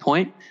to that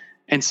point.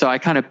 And so I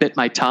kind of bit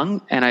my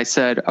tongue and I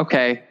said,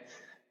 okay,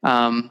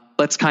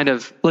 let's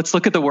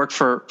look at the work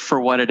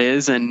for what it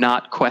is and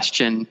not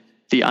question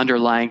the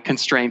underlying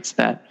constraints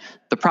that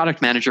the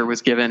product manager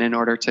was given in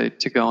order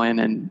to go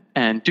in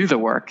and do the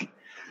work.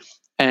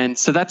 And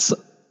so that's a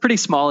pretty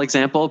small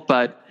example,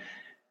 but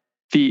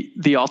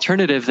the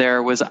alternative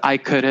there was I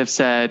could have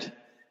said,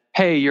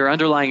 hey, your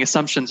underlying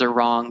assumptions are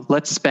wrong.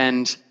 Let's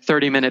spend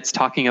 30 minutes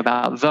talking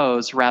about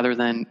those rather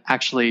than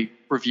actually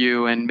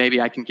review, and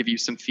maybe I can give you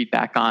some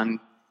feedback on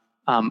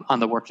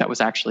the work that was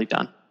actually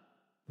done.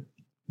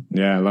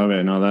 Yeah, I love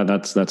it. No,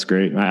 that's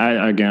great.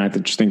 I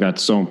just think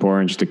that's so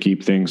important, just to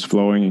keep things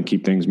flowing and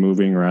keep things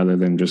moving rather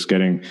than just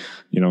getting,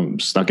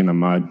 stuck in the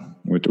mud,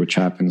 which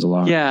happens a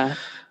lot. Yeah,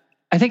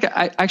 I think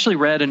I actually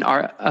read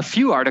a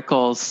few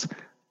articles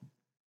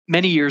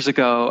many years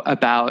ago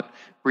about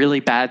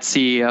really bad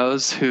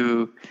CEOs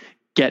who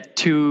get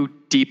too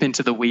deep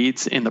into the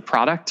weeds in the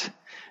product.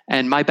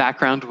 And my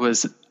background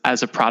was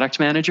as a product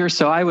manager.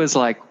 So I was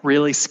like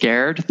really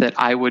scared that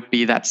I would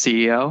be that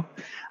CEO.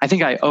 I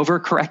think I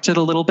overcorrected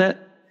a little bit.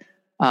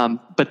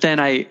 But then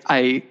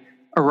I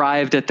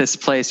arrived at this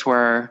place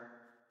where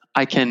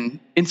I can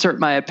insert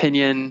my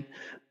opinion,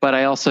 but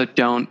I also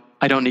don't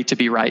need to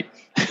be right.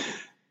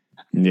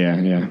 Yeah.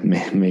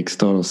 Makes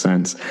total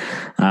sense.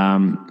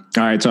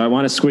 All right. So I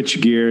want to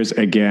switch gears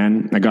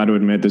again. I got to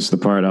admit, this is the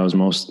part I was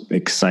most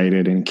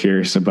excited and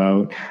curious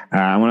about.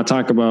 I want to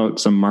talk about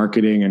some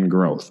marketing and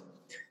growth.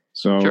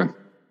 So, sure.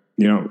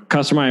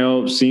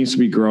 Customer.io seems to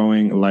be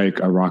growing like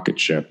a rocket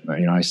ship.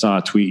 I saw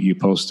a tweet you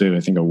posted,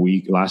 I think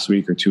last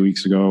week or 2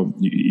 weeks ago.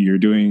 You're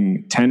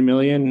doing 10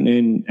 million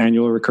in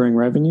annual recurring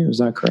revenue. Is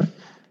that correct?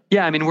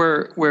 Yeah. I mean,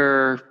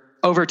 we're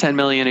over 10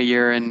 million a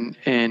year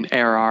in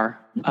ARR.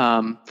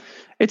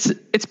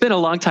 It's been a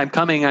long time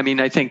coming. I mean,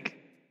 I think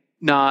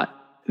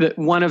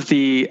one of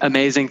the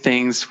amazing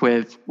things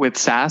with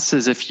SaaS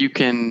is if you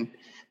can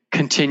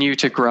continue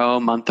to grow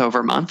month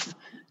over month,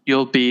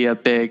 you'll be a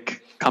big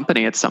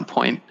company at some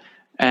point.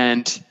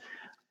 And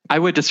I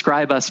would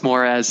describe us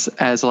more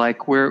as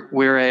like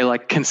we're a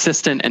like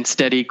consistent and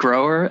steady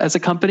grower as a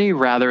company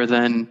rather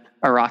than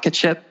a rocket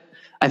ship.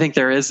 I think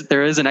there is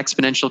an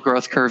exponential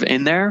growth curve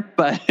in there,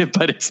 but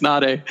it's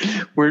not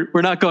we're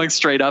not going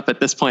straight up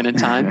at this point in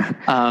time.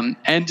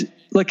 And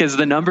look, as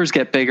the numbers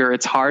get bigger,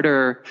 it's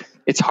harder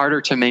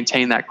to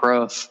maintain that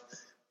growth.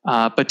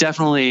 But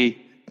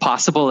definitely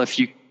possible if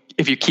you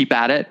keep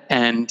at it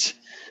and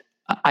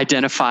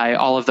identify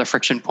all of the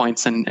friction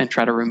points and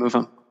try to remove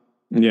them.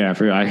 Yeah,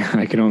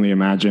 I can only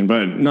imagine,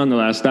 but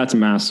nonetheless, that's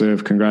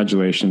massive.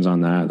 Congratulations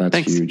on that. That's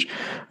Thanks. Huge.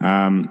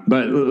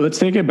 But let's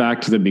take it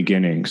back to the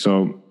beginning.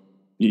 So,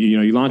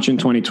 you launched in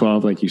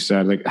 2012, like you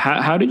said. Like,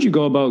 how did you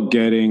go about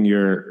getting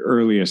your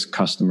earliest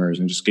customers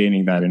and just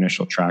gaining that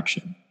initial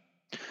traction?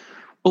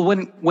 Well,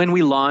 when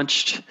we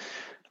launched,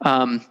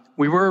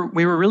 we were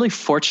really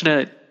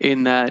fortunate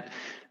in that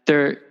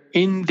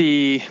in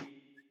the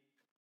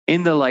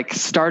like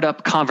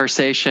startup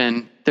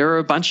conversation, there were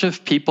a bunch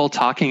of people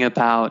talking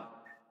about.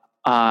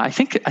 I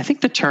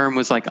think the term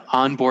was like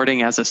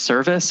onboarding as a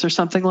service or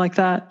something like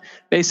that.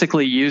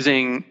 Basically,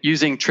 using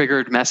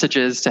triggered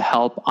messages to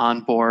help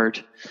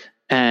onboard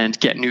and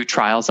get new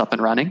trials up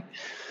and running.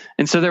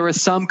 And so there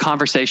was some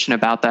conversation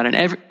about that.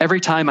 And every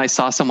time I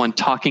saw someone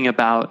talking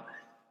about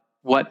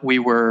what we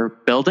were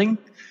building,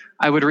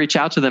 I would reach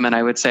out to them and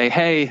I would say,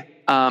 "Hey,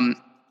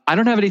 I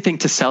don't have anything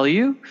to sell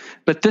you,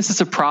 but this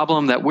is a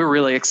problem that we're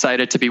really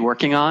excited to be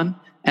working on,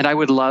 and I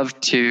would love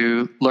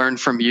to learn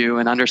from you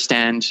and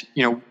understand,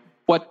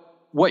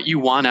 what you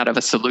want out of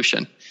a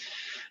solution."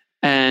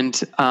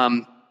 And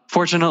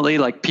fortunately,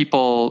 like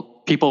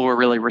people were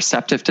really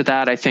receptive to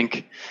that. I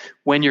think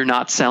when you're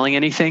not selling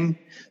anything,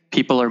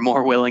 people are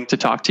more willing to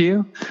talk to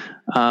you.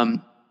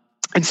 And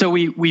so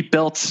we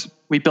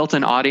built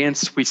an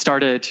audience. We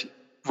started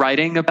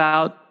writing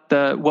about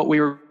what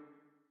we were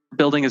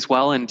building as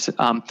well, and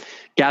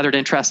gathered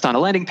interest on a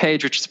landing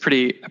page, which is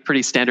a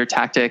pretty standard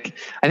tactic.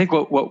 I think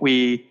what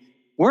we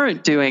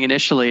weren't doing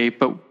initially,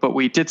 but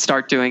we did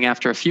start doing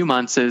after a few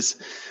months, is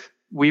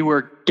we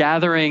were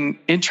gathering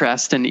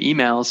interest in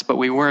emails, but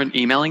we weren't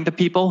emailing the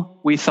people.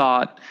 We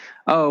thought,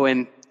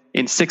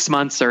 in 6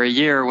 months or a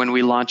year, when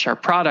we launch our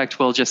product,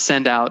 we'll just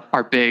send out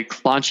our big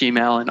launch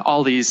email, and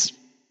all these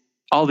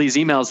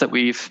emails that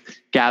we've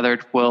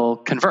gathered will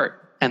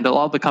convert, and they'll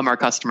all become our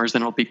customers,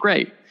 and it'll be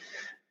great.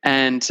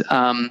 And this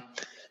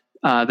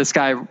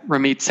guy,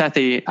 Ramit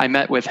Sethi, I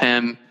met with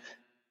him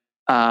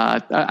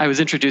I was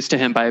introduced to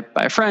him by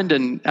a friend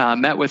and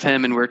met with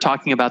him, and we were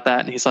talking about that.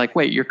 And he's like,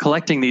 "Wait, you're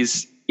collecting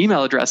these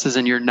email addresses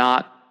and you're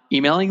not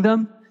emailing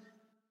them?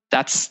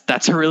 That's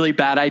a really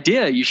bad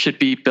idea. You should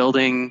be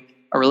building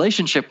a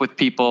relationship with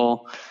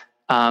people."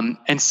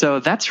 And so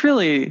that's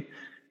really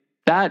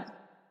that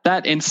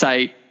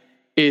insight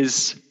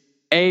is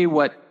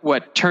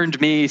what turned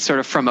me sort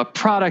of from a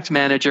product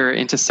manager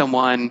into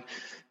someone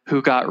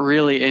who got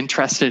really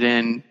interested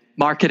in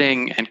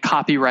marketing and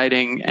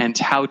copywriting and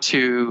how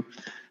to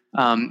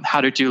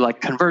do like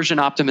conversion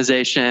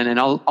optimization and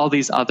all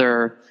these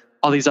other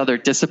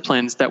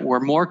disciplines that were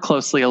more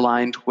closely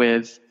aligned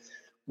with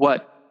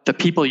what the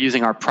people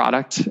using our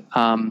product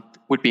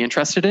would be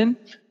interested in.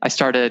 I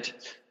started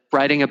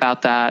writing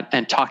about that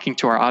and talking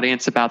to our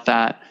audience about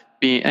that.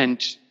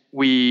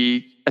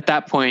 At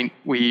that point,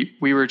 we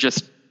were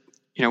just,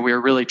 we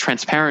were really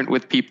transparent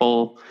with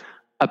people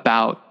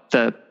about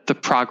the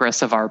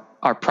progress of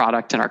our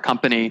product and our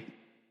company.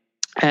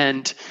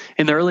 And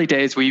in the early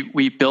days,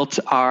 we built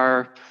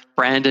our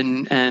brand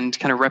and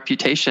kind of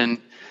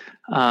reputation.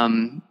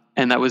 And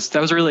that was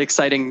a really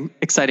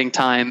exciting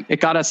time. It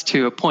got us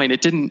to a point.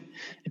 It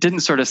didn't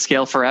sort of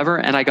scale forever,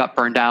 and I got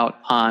burned out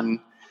on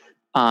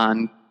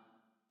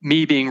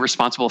me being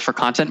responsible for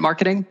content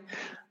marketing.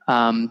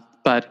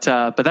 But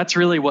that's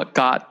really what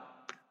got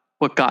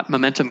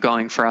momentum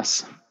going for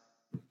us.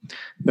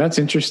 That's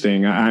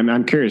interesting.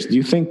 I'm curious. Do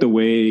you think the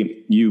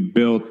way you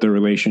built the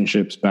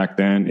relationships back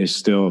then is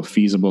still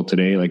feasible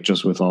today? Like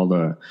just with all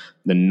the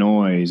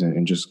noise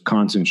and just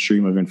constant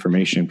stream of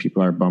information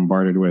people are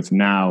bombarded with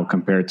now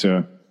compared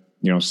to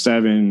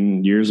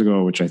 7 years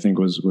ago, which I think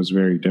was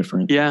very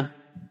different. Yeah,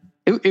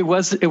 it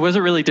was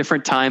a really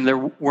different time. There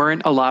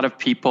weren't a lot of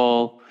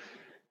people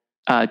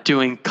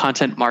doing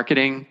content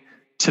marketing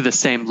to the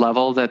same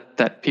level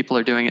that people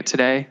are doing it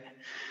today.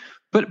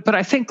 But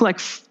I think like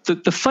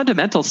the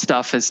fundamental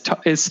stuff is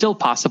still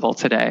possible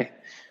today.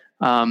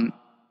 I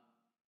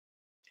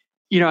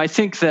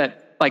think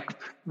that like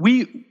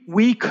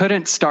we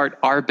couldn't start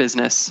our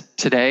business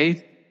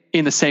today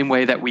in the same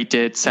way that we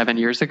did 7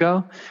 years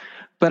ago.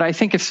 But I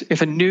think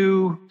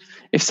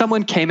if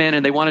someone came in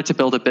and they wanted to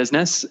build a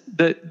business,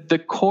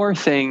 the core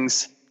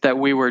things that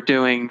we were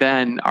doing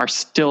then are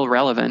still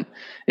relevant.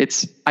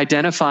 It's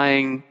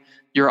identifying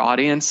your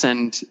audience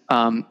and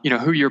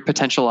who your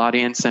potential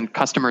audience and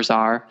customers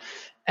are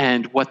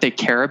and what they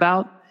care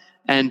about,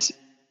 and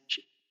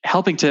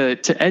helping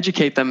to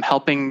educate them,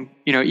 helping,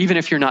 even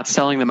if you're not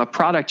selling them a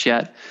product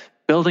yet,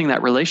 building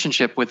that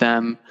relationship with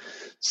them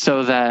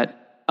so that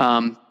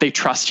they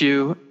trust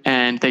you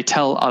and they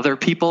tell other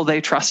people they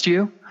trust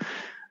you.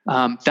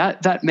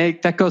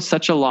 That goes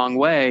such a long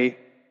way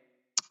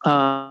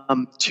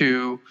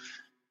to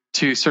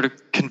sort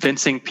of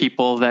convincing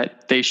people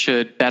that they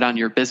should bet on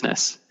your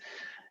business.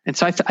 And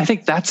so I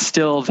think that's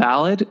still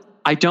valid.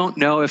 I don't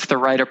know if the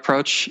right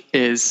approach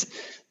is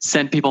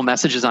send people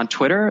messages on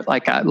Twitter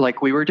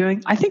like we were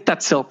doing. I think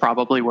that still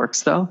probably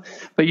works though.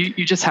 But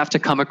you just have to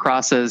come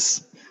across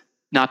as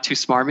not too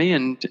smarmy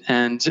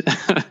and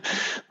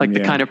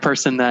the kind of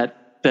person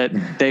that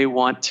they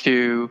want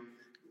to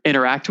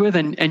interact with,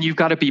 and you've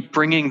got to be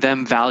bringing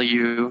them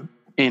value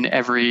in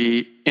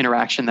every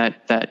interaction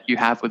that you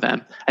have with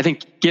them. I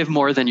think give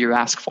more than you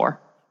ask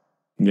for.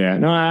 Yeah,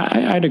 no,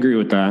 I'd agree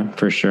with that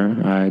for sure.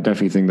 I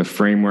definitely think the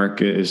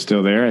framework is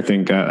still there. I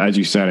think, as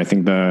you said, I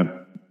think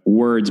the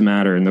words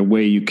matter, and the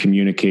way you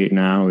communicate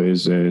now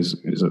is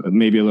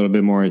maybe a little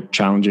bit more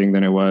challenging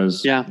than it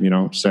was,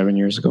 7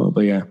 years ago.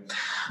 But yeah.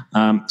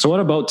 So what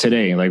about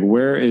today? Like,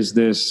 where is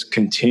this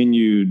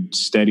continued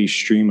steady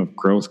stream of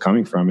growth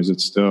coming from? Is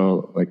it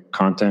still like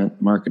content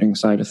marketing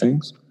side of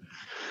things?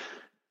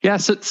 Yeah.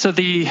 So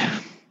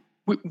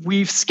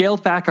we've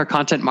scaled back our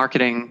content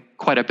marketing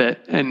quite a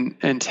bit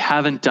and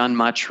haven't done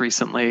much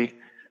recently.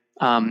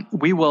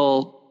 We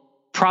will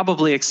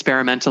probably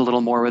experiment a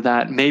little more with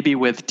that, maybe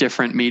with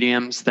different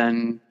mediums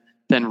than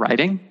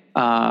writing.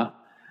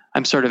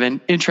 I'm sort of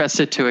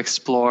interested to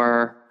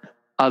explore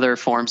other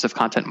forms of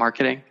content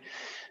marketing.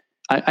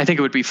 I think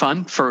it would be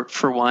fun for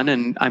one,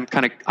 and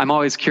I'm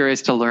always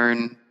curious to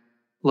learn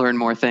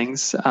more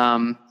things.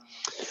 I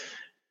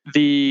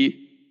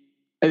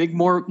think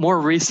more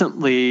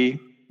recently,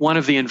 one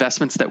of the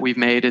investments that we've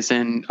made is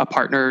in a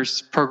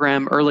partners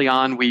program. Early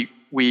on,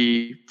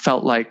 we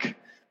felt like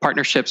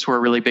partnerships were a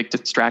really big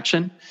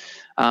distraction.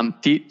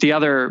 The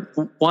other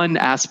one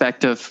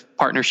aspect of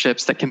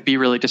partnerships that can be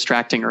really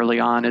distracting early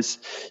on is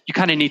you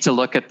kind of need to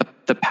look at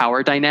the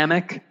power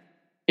dynamic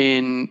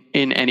in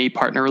any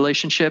partner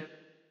relationship.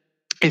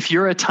 If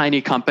you're a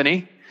tiny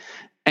company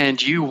and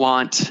you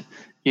want,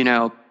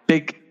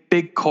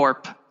 big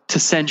corp to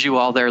send you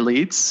all their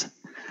leads,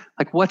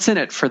 like what's in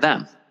it for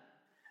them?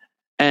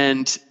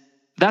 And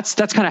that's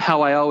kind of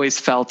how I always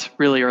felt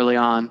really early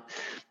on.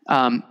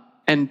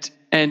 And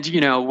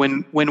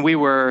when we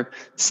were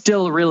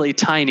still really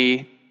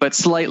tiny, but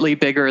slightly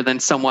bigger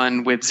than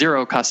someone with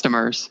 0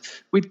 customers,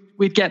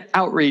 we'd get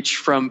outreach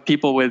from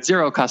people with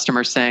 0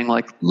 customers saying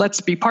like,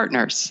 let's be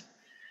partners.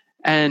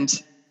 And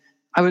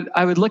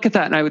I would look at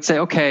that and I would say,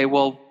 okay,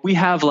 well, we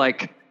have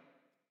like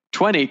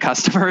 20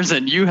 customers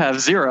and you have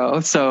 0.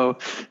 So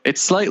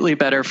it's slightly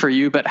better for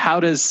you, but how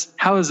is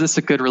this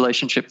a good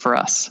relationship for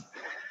us?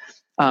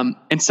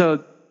 And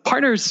so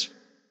partners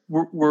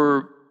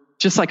were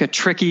just like a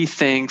tricky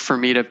thing for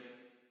me to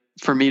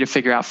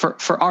figure out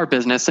for our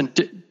business,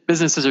 and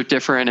businesses are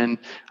different. And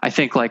I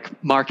think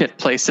like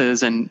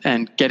marketplaces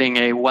and getting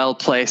a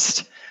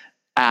well-placed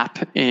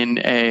app in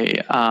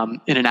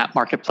an app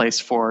marketplace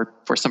for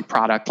some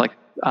product like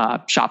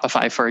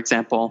Shopify, for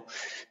example,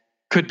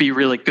 could be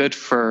really good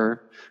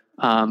for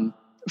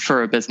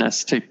a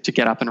business to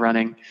get up and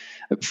running.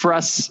 For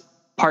us,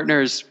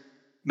 partners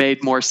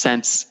made more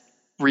sense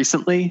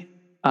recently,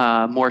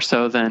 more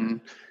so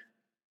than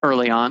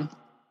early on.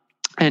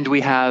 And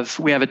we have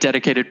a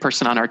dedicated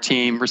person on our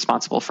team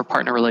responsible for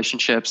partner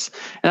relationships,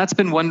 and that's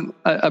been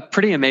a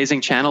pretty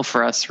amazing channel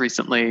for us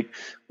recently.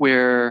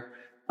 We're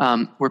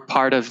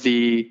part of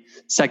the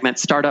Segment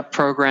Startup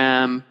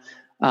Program.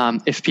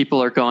 If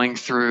people are going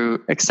through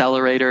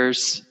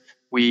accelerators,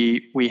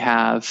 we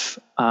have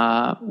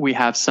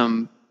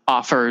some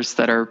offers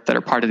that are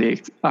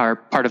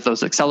part of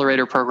those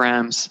accelerator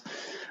programs.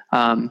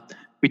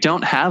 We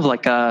don't have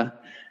like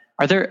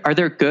are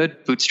there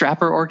good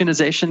bootstrapper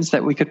organizations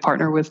that we could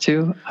partner with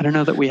too? I don't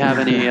know that we have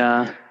any.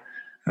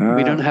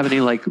 We don't have any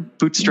like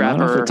bootstrapper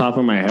not off the top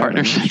of my head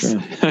partnerships.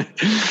 Sure.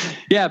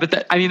 Yeah,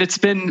 but it's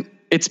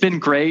been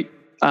great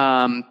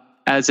both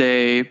as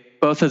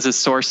a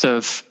source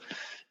of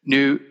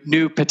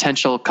new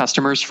potential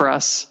customers for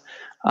us,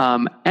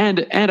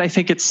 and I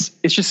think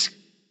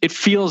it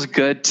feels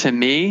good to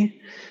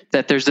me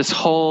that there's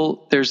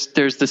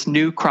this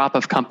new crop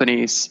of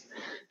companies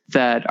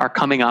that are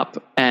coming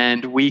up,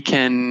 and we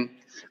can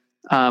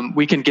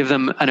give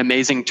them an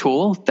amazing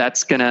tool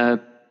that's gonna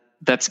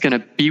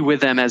be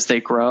with them as they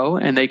grow,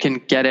 and they can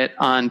get it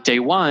on day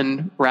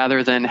one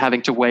rather than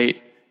having to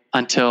wait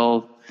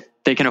until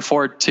they can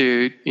afford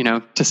to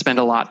spend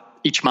a lot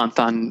each month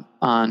on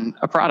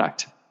a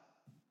product.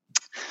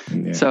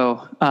 Yeah.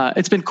 So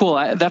it's been cool.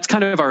 That's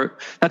one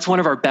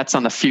of our bets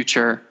on the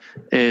future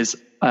is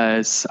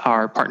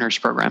our partners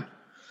program.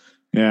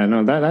 Yeah,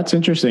 no, that's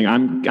interesting.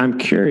 I'm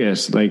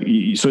curious. Like,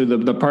 so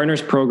the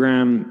partners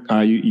program,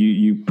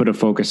 you put a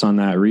focus on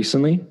that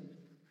recently?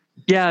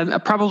 Yeah,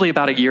 probably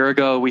about a year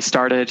ago we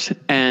started,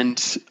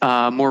 and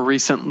more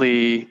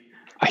recently,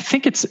 I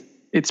think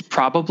it's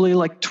probably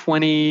like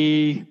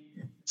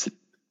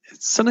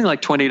something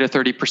like 20 to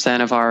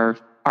 30% of our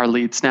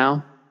leads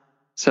now.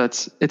 So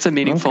it's a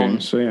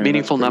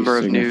meaningful number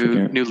of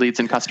new leads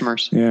and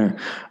customers. Yeah.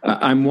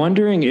 I'm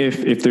wondering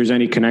if there's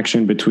any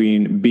connection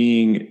between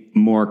being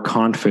more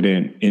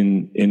confident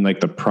in like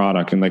the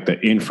product and like the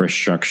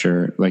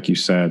infrastructure, like you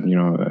said,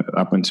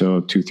 up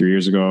until 2-3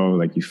 years ago,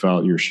 like you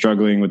felt you were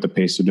struggling with the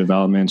pace of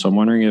development. So I'm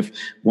wondering if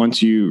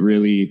once you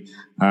really,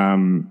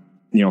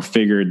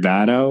 figured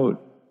that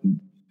out,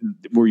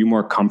 were you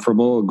more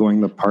comfortable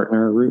going the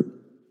partner route?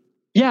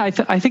 Yeah,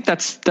 I think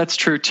that's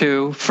true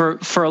too.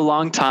 For a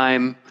long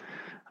time,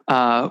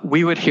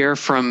 we would hear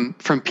from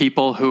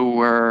people who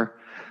were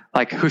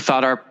who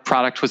thought our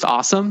product was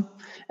awesome,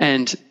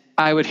 and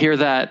I would hear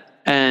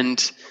that,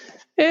 and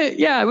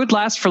it would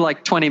last for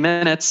like 20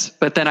 minutes,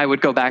 but then I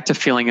would go back to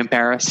feeling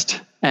embarrassed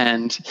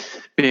and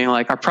being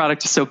like, our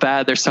product is so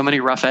bad. There's so many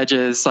rough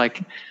edges.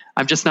 Like,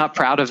 I'm just not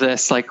proud of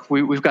this. Like,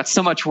 we've got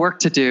so much work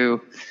to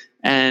do.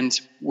 And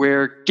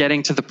we're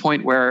getting to the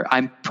point where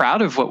I'm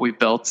proud of what we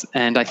built,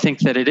 and I think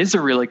that it is a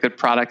really good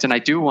product, and I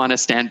do want to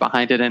stand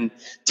behind it and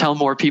tell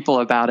more people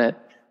about it.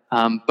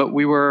 But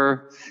we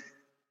were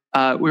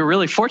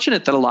really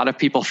fortunate that a lot of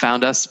people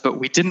found us, but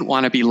we didn't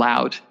want to be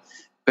loud,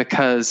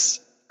 because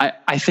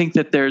I think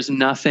that there's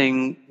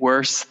nothing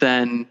worse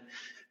than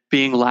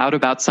being loud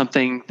about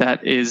something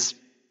that is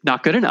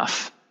not good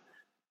enough,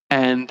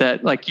 and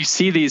that like you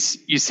see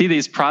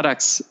these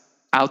products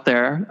out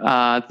there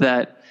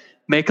that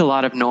make a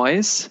lot of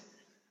noise,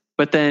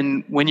 but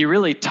then when you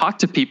really talk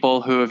to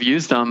people who have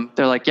used them,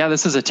 they're like, yeah,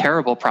 this is a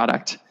terrible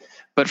product.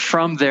 But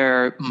from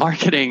their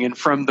marketing and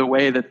from the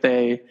way that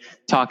they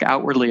talk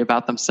outwardly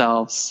about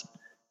themselves,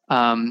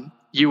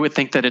 you would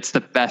think that it's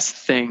the best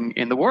thing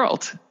in the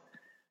world.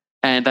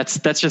 And that's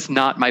just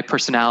not my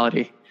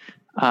personality.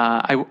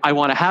 I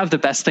want to have the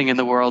best thing in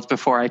the world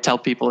before I tell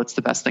people it's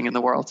the best thing in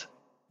the world.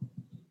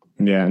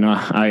 Yeah, no,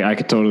 I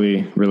could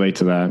totally relate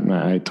to that.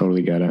 I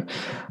totally get it.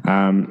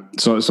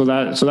 So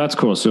that's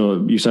cool.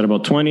 So you said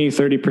about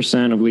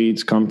 20-30% of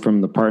leads come from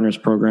the partners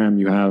program.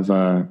 You have,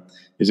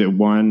 is it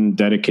one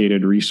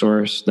dedicated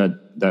resource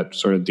that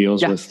sort of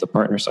deals with the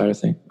partner side of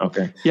things?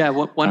 Okay. Yeah.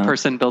 One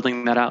person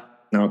building that out.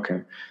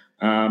 Okay.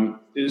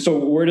 So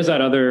where does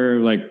that other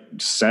like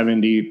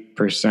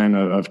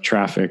 70% of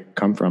traffic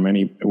come from?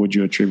 Would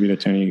you attribute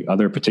it to any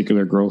other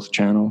particular growth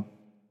channel?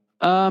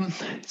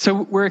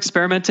 So we're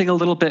experimenting a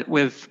little bit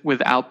with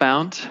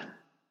outbound.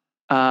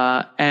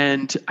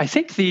 And I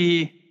think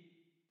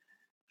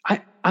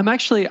I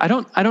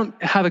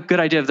don't have a good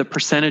idea of the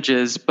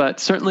percentages,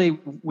 but certainly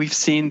we've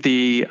seen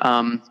the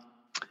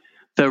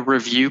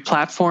review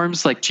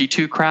platforms like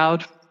G2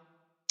 Crowd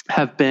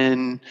have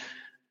been,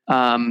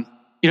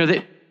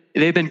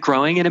 they've been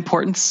growing in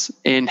importance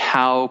in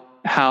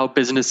how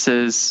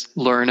businesses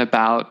learn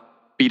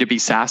about B2B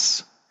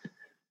SaaS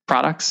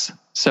products.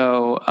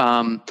 So,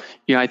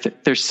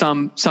 there's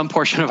some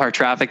portion of our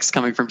traffic's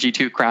coming from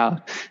G2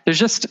 Crowd. There's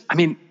just,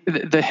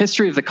 the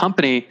history of the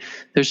company,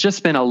 there's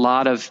just been a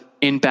lot of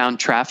inbound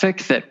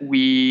traffic that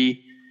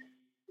we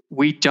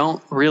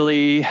don't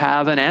really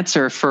have an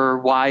answer for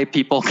why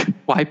people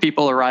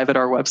arrive at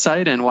our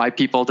website and why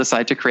people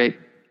decide to create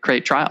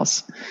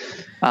trials.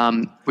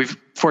 We've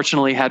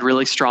fortunately had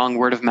really strong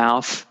word of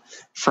mouth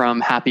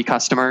from happy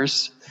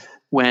customers.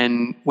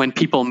 When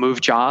people move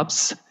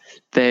jobs,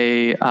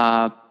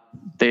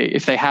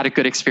 if they had a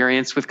good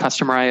experience with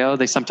Customer.io,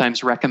 they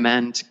sometimes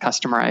recommend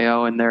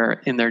Customer.io in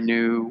their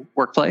new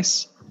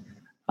workplace.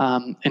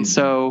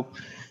 So,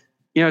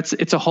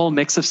 it's a whole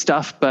mix of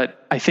stuff,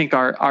 but I think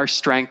our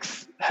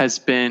strength has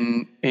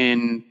been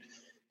in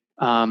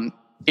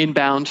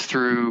inbound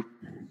through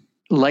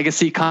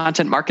legacy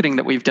content marketing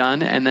that we've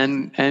done,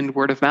 and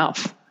word of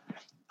mouth.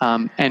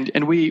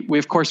 And we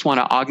of course want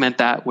to augment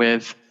that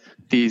with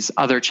these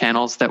other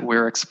channels that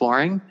we're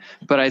exploring.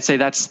 But I'd say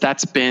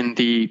that's been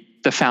the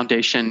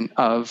foundation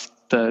of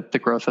the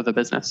growth of the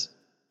business.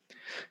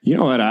 You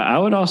know what? I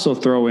would also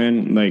throw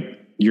in like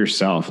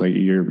yourself, like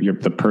your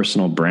the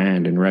personal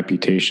brand and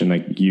reputation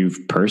like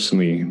you've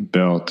personally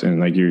built, and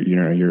like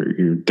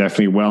you're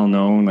definitely well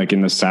known like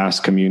in the SaaS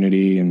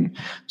community, and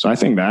so I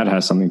think that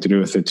has something to do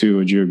with it too.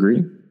 Would you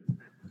agree?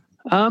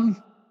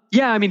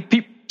 Yeah,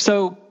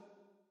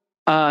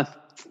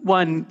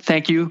 one,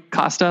 thank you,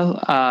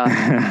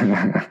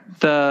 Costa.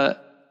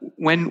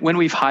 When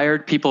we've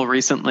hired people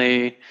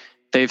recently,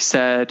 they've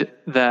said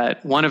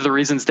that one of the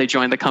reasons they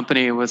joined the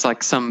company was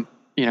like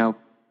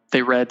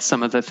they read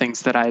some of the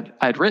things that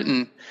I'd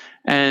written.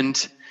 And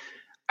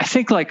I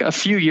think like a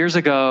few years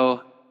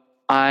ago,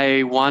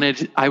 I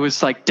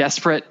was like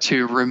desperate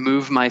to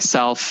remove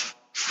myself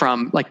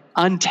from, like,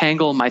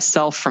 untangle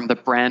myself from the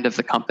brand of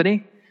the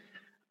company.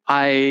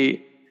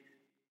 I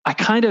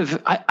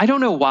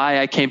don't know why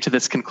I came to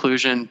this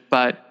conclusion,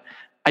 but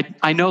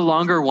I no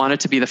longer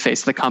wanted to be the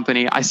face of the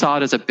company. I saw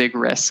it as a big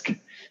risk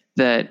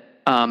that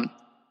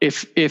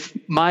if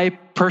my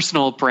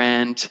personal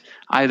brand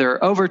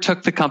either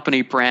overtook the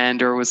company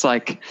brand or was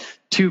like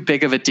too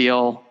big of a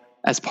deal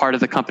as part of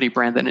the company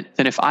brand, then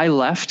if I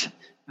left,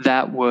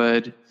 that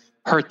would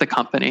hurt the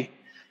company.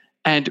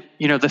 And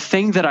the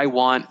thing that I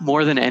want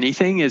more than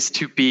anything is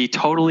to be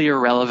totally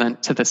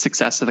irrelevant to the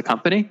success of the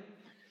company.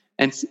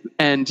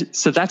 And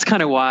so that's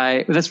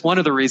one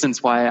of the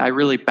reasons why I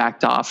really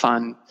backed off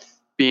on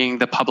being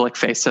the public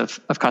face of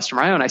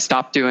Customer.io, and I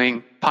stopped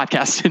doing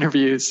podcast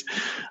interviews.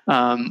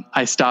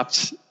 I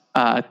stopped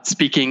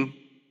speaking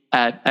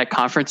at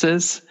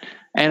conferences,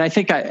 and I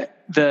think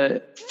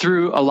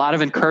through a lot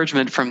of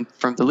encouragement from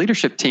the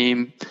leadership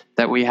team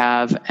that we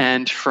have,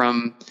 and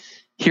from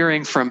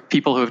hearing from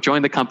people who have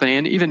joined the company,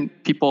 and even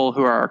people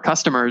who are our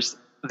customers,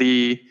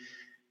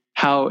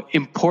 how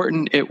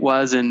important it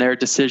was in their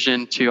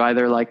decision to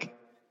either like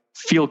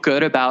feel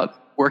good about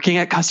working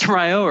at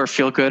Customer.io or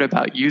feel good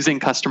about using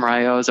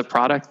Customer.io as a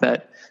product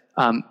that,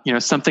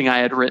 something I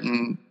had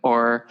written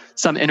or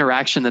some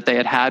interaction that they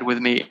had had with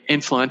me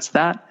influenced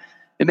that.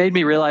 It made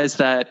me realize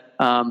that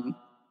I'm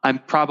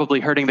probably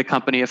hurting the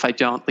company if I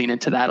don't lean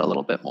into that a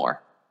little bit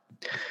more.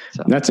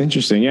 So. That's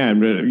interesting. Yeah.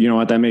 You know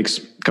what? That makes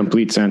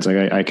complete sense.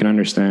 Like I can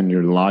understand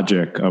your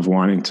logic of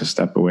wanting to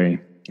step away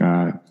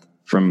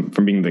from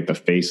being like the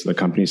face of the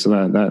company. So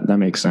that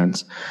makes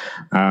sense.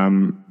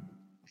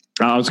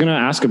 I was going to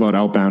ask about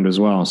outbound as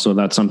well. So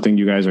that's something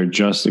you guys are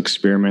just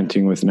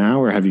experimenting with now,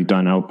 or have you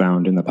done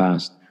outbound in the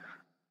past?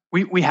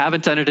 We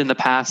haven't done it in the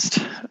past.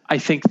 I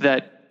think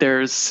that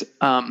there's,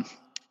 I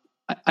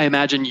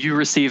imagine you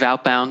receive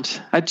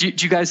outbound. Do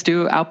you guys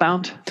do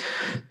outbound?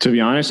 To be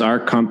honest, our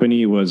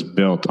company was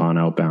built on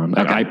outbound.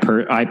 Like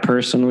I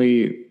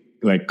personally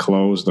like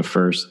closed the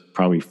first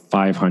probably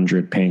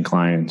 500 paying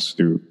clients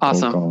through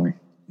cold calling.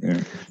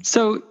 Yeah.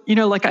 So,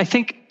 I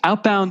think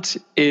outbound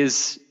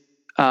is,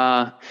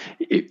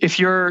 if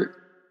you're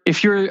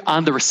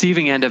on the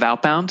receiving end of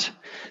outbound,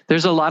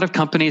 there's a lot of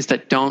companies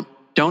that don't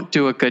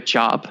do a good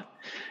job.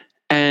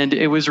 And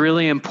it was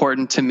really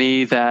important to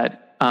me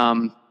that,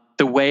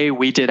 the way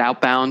we did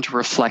outbound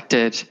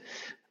reflected,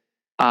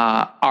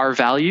 our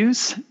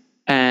values.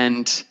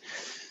 And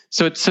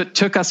so it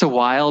took us a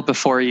while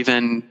before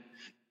even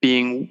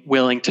being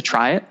willing to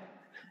try it.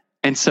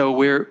 And so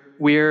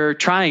we're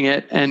trying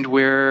it, and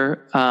we're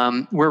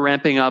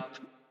ramping up.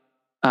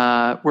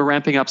 We're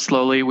ramping up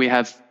slowly. We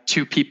have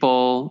 2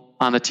 people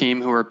on the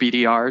team who are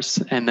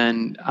BDRs, and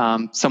then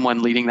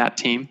someone leading that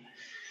team.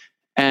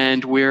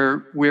 And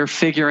we're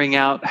figuring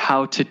out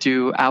how to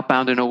do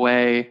outbound in a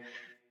way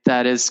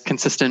that is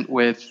consistent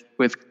with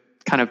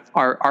kind of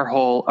our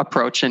whole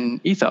approach and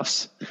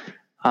ethos.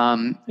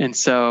 And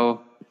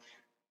so,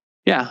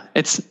 yeah,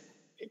 it's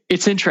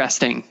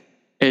interesting.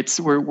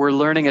 We're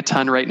learning a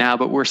ton right now,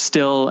 but we're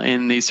still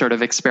in the sort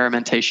of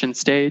experimentation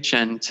stage,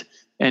 and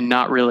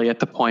not really at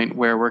the point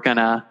where we're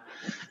gonna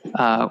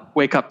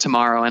wake up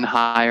tomorrow and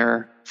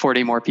hire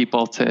 40 more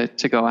people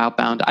to go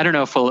outbound. I don't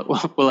know if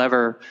we'll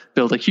ever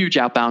build a huge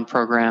outbound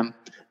program,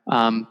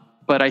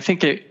 but I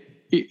think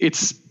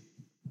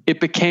it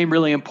became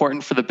really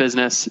important for the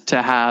business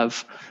to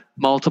have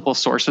multiple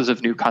sources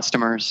of new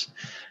customers.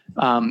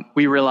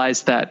 We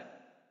realized that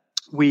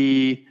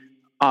we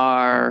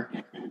are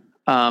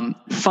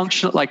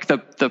functional, like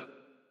the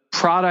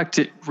product,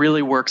 it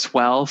really works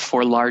well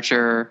for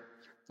larger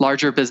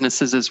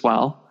businesses as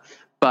well,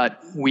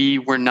 but we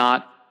were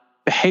not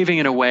behaving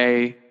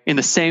in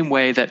the same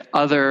way that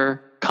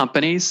other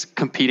companies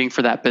competing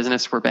for that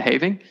business were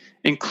behaving,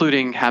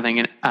 including having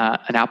an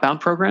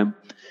outbound program.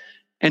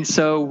 And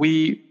so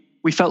we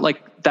felt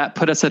like that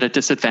put us at a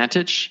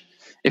disadvantage.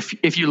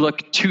 If you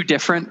look too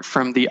different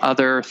from the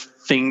other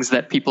things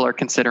that people are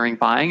considering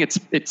buying,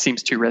 it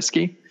seems too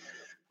risky.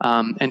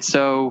 And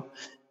so,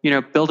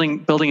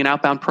 building an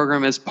outbound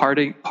program is part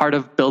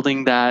of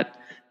building that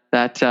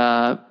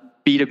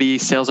B2B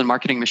sales and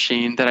marketing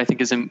machine that I think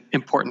is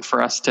important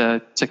for us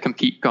to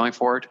compete going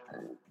forward.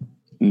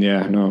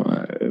 Yeah,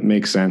 no, it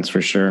makes sense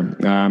for sure.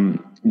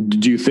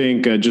 Do you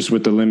think just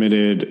with the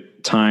limited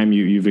time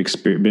you've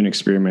been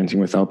experimenting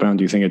with outbound,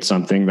 do you think it's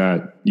something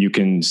that you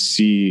can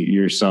see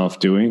yourself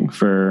doing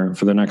for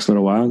the next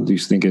little while? Do you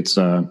think it's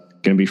going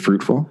to be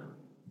fruitful?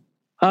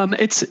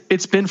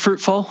 It's been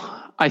fruitful.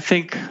 I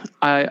think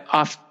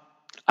I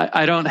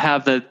don't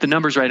have the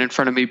numbers right in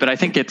front of me, but I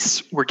think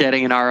we're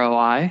getting an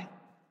ROI,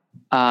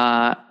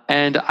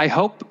 and I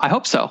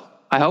hope so.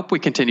 I hope we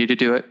continue to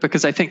do it,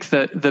 because I think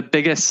the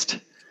biggest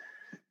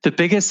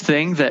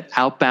thing that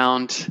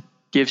outbound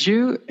gives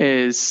you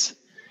is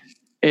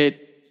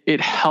it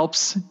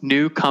helps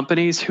new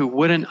companies who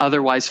wouldn't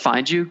otherwise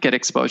find you get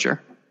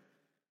exposure.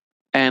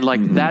 And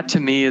that to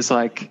me is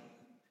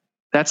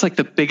that's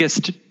the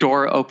biggest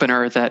door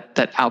opener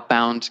that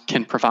outbound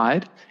can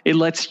provide. It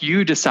lets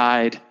you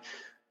decide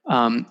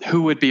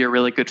who would be a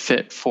really good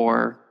fit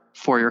for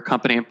your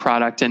company and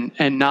product,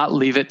 and not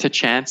leave it to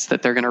chance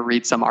that they're going to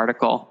read some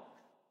article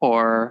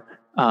or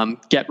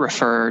get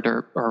referred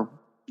or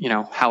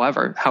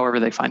however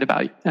they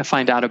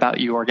find out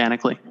about you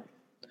organically.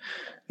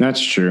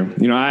 That's true.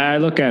 I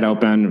look at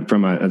outbound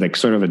from a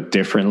sort of a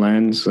different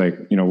lens.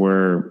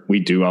 We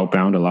do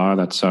outbound a lot.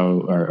 That's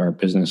how our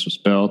business was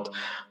built.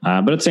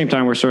 But at the same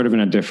time, we're sort of in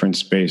a different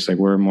space.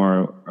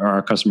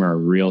 Our customer are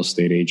real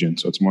estate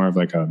agents. So it's more of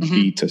a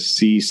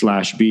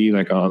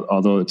B2C/B.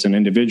 Although it's an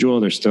individual,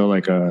 they're still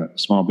a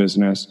small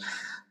business.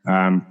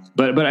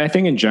 But I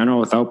think in general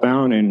with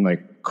outbound and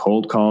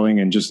cold calling,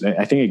 and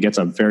I think it gets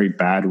a very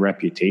bad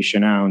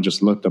reputation now and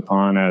just looked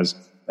upon as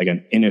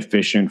an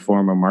inefficient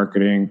form of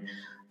marketing.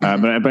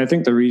 But I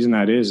think the reason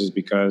that is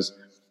because,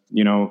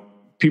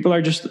 people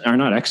are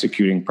not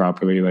executing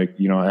properly.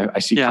 I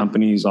see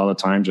companies all the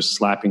time just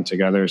slapping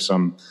together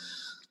some,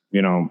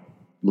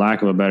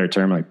 lack of a better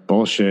term,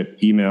 bullshit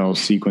email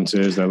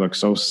sequences that look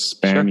so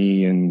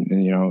spammy. Sure.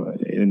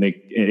 and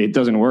it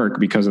doesn't work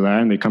because of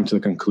that. And they come to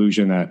the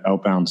conclusion that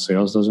outbound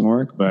sales doesn't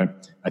work.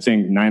 But I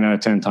think 9 out of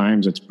 10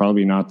 times, it's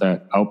probably not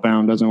that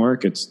outbound doesn't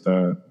work. It's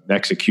the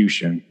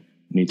execution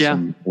needs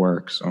some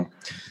work. So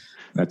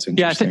that's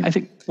interesting. Yeah, I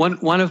think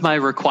one of my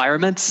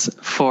requirements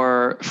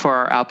for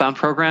our outbound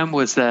program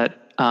was that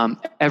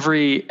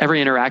every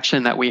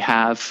interaction that we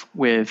have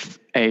with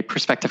a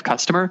prospective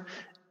customer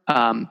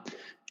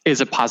is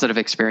a positive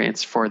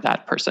experience for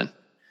that person.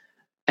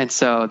 And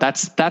so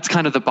that's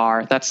kind of the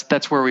bar.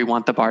 That's where we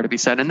want the bar to be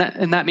set.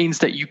 And that means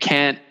that you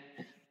can't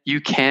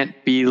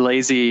be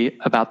lazy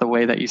about the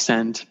way that you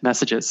send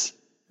messages.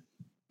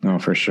 No,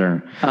 for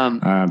sure. Cool.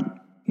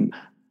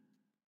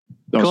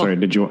 Sorry.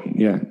 Did you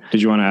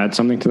want to add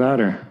something to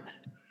that, or?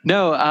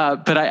 No,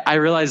 but I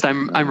realized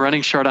I'm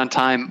running short on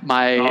time.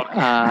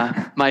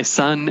 My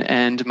son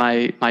and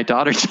my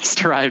daughter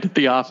just arrived at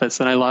the office,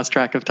 and I lost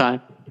track of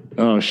time.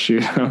 Oh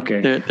shoot!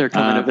 Okay, they're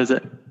coming to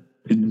visit.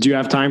 Do you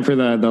have time for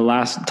the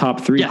last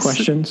top 3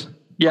 questions?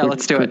 Yeah,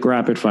 let's do it.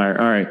 Rapid fire.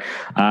 All right.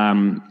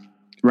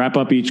 Wrap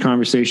up each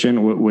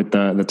conversation with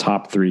the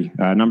top 3.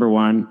 Number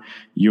 1,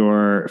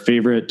 your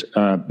favorite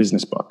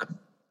business book.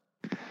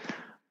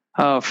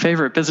 Oh,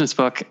 favorite business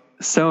book.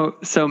 So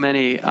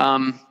many.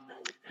 I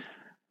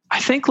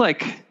think I'm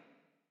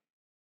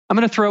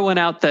going to throw one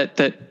out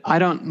that I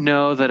don't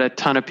know that a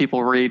ton of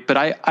people read, but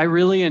I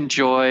really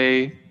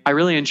enjoyed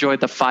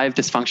The 5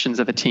 Dysfunctions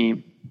of a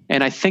Team.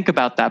 And I think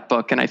about that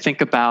book, and I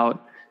think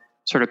about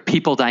sort of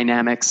people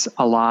dynamics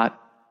a lot.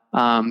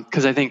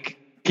 Cause I think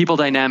people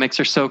dynamics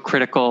are so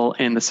critical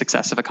in the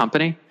success of a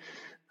company.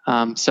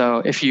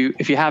 So if you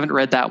haven't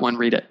read that one,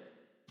 read it.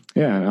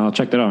 Yeah, I'll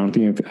check that out. I don't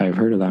think I've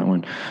heard of that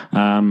one.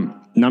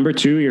 Number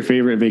 2, your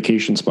favorite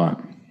vacation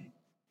spot.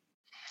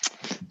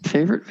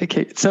 Favorite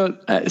vacation. So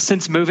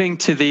since moving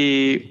to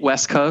the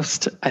West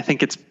Coast, I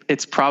think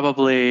it's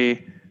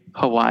probably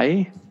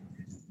Hawaii,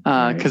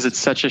 because it's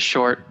such a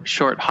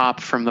short hop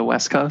from the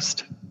West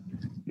Coast.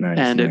 Nice,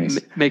 and nice.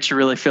 It makes you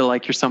really feel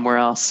like you're somewhere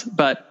else.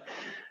 But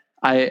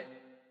I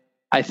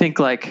think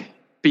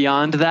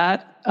beyond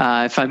that,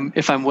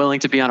 if I'm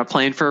willing to be on a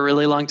plane for a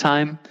really long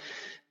time,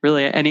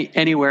 really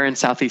anywhere in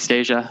Southeast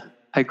Asia.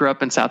 I grew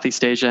up in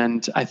Southeast Asia,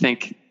 and I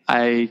think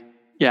I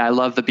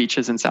love the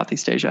beaches in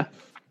Southeast Asia.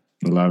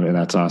 Love it.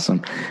 That's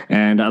awesome.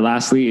 And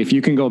lastly, if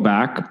you can go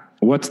back,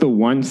 what's the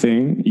one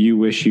thing you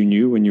wish you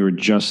knew when you were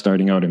just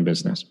starting out in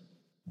business?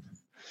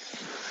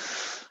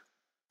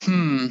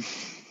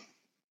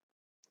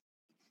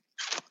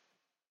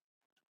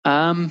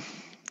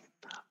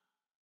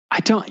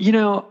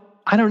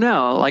 I don't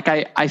know. Like,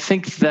 I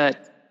think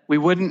that we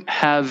wouldn't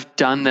have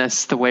done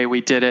this the way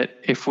we did it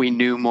if we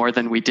knew more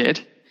than we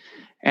did.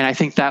 And I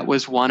think that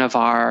was one of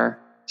our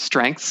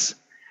strengths.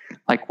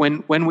 Like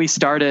when we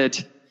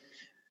started,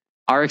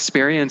 our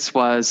experience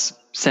was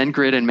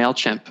SendGrid and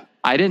MailChimp.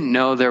 I didn't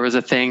know there was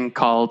a thing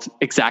called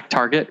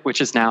ExactTarget,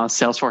 which is now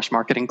Salesforce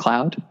Marketing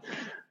Cloud.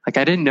 Like,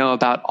 I didn't know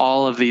about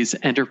all of these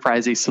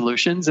enterprisey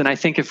solutions. And I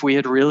think if we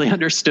had really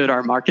understood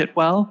our market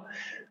well,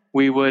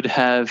 we would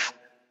have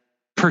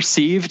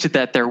perceived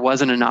that there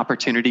wasn't an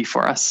opportunity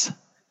for us.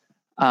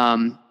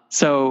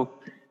 So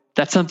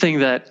that's something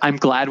that I'm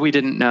glad we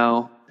didn't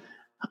know.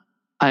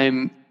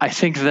 I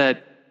think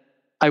that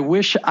I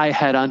wish I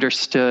had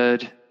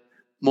understood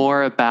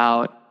more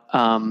about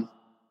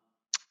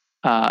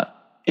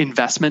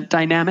investment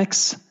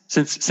dynamics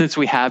since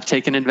we have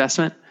taken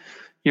investment.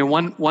 You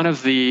know, one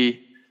of the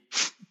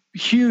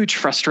huge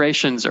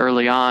frustrations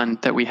early on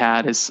that we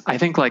had is, I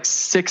think like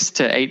 6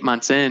 to 8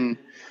 months in,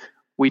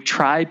 we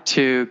tried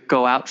to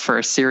go out for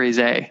a Series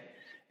A,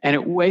 and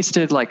it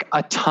wasted like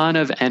a ton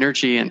of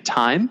energy and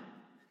time.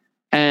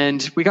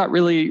 And we got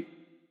really,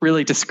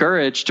 really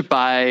discouraged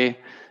by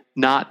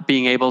not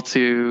being able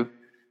to,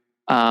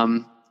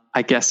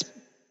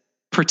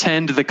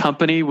 pretend the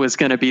company was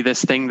going to be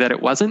this thing that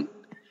it wasn't.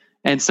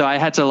 And so I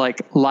had to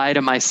like lie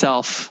to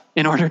myself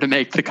in order to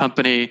make the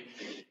company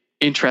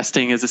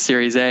interesting as a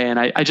Series A. And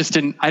I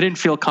didn't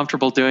feel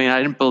comfortable doing it. I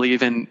didn't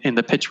believe in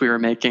the pitch we were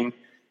making.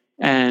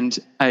 And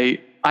I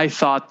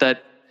thought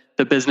that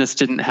the business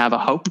didn't have a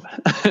hope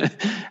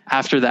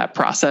after that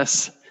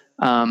process.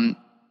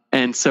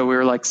 And so we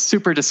were like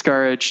super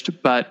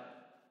discouraged, but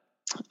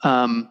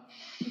now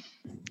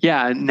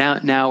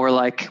we're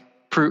like,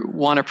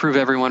 want to prove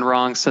everyone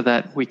wrong so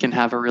that we can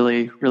have a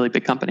really, really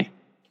big company.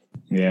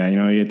 Yeah. You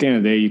know, at the end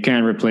of the day, you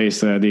can't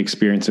replace the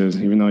experiences,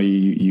 even though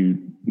you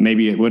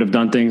maybe would have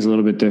done things a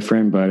little bit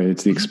different, but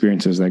it's the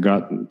experiences that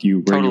got you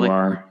where you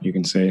are, you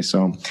can say.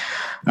 So,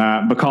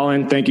 but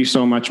Colin, thank you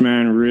so much,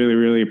 man. Really,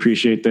 really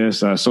appreciate this.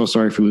 So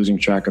sorry for losing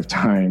track of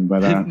time,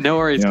 but no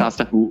worries,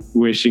 Costa.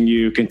 Wishing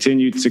you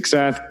continued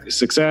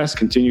success,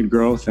 continued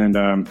growth,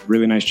 and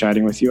really nice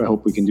chatting with you. I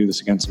hope we can do this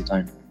again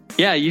sometime.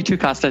 Yeah, you too,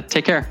 Costa.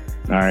 Take care.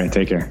 All right,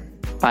 take care.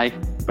 Bye.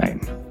 Bye.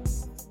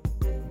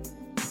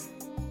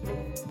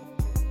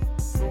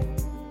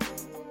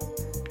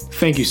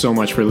 Thank you so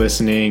much for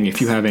listening. If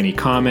you have any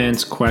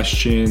comments,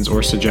 questions,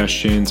 or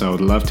suggestions, I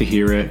would love to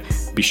hear it.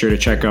 Be sure to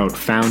check out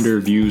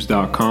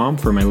founderviews.com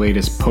for my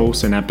latest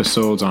posts and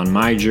episodes on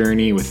my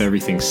journey with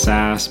everything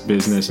SaaS,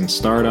 business, and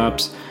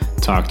startups.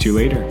 Talk to you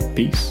later.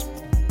 Peace.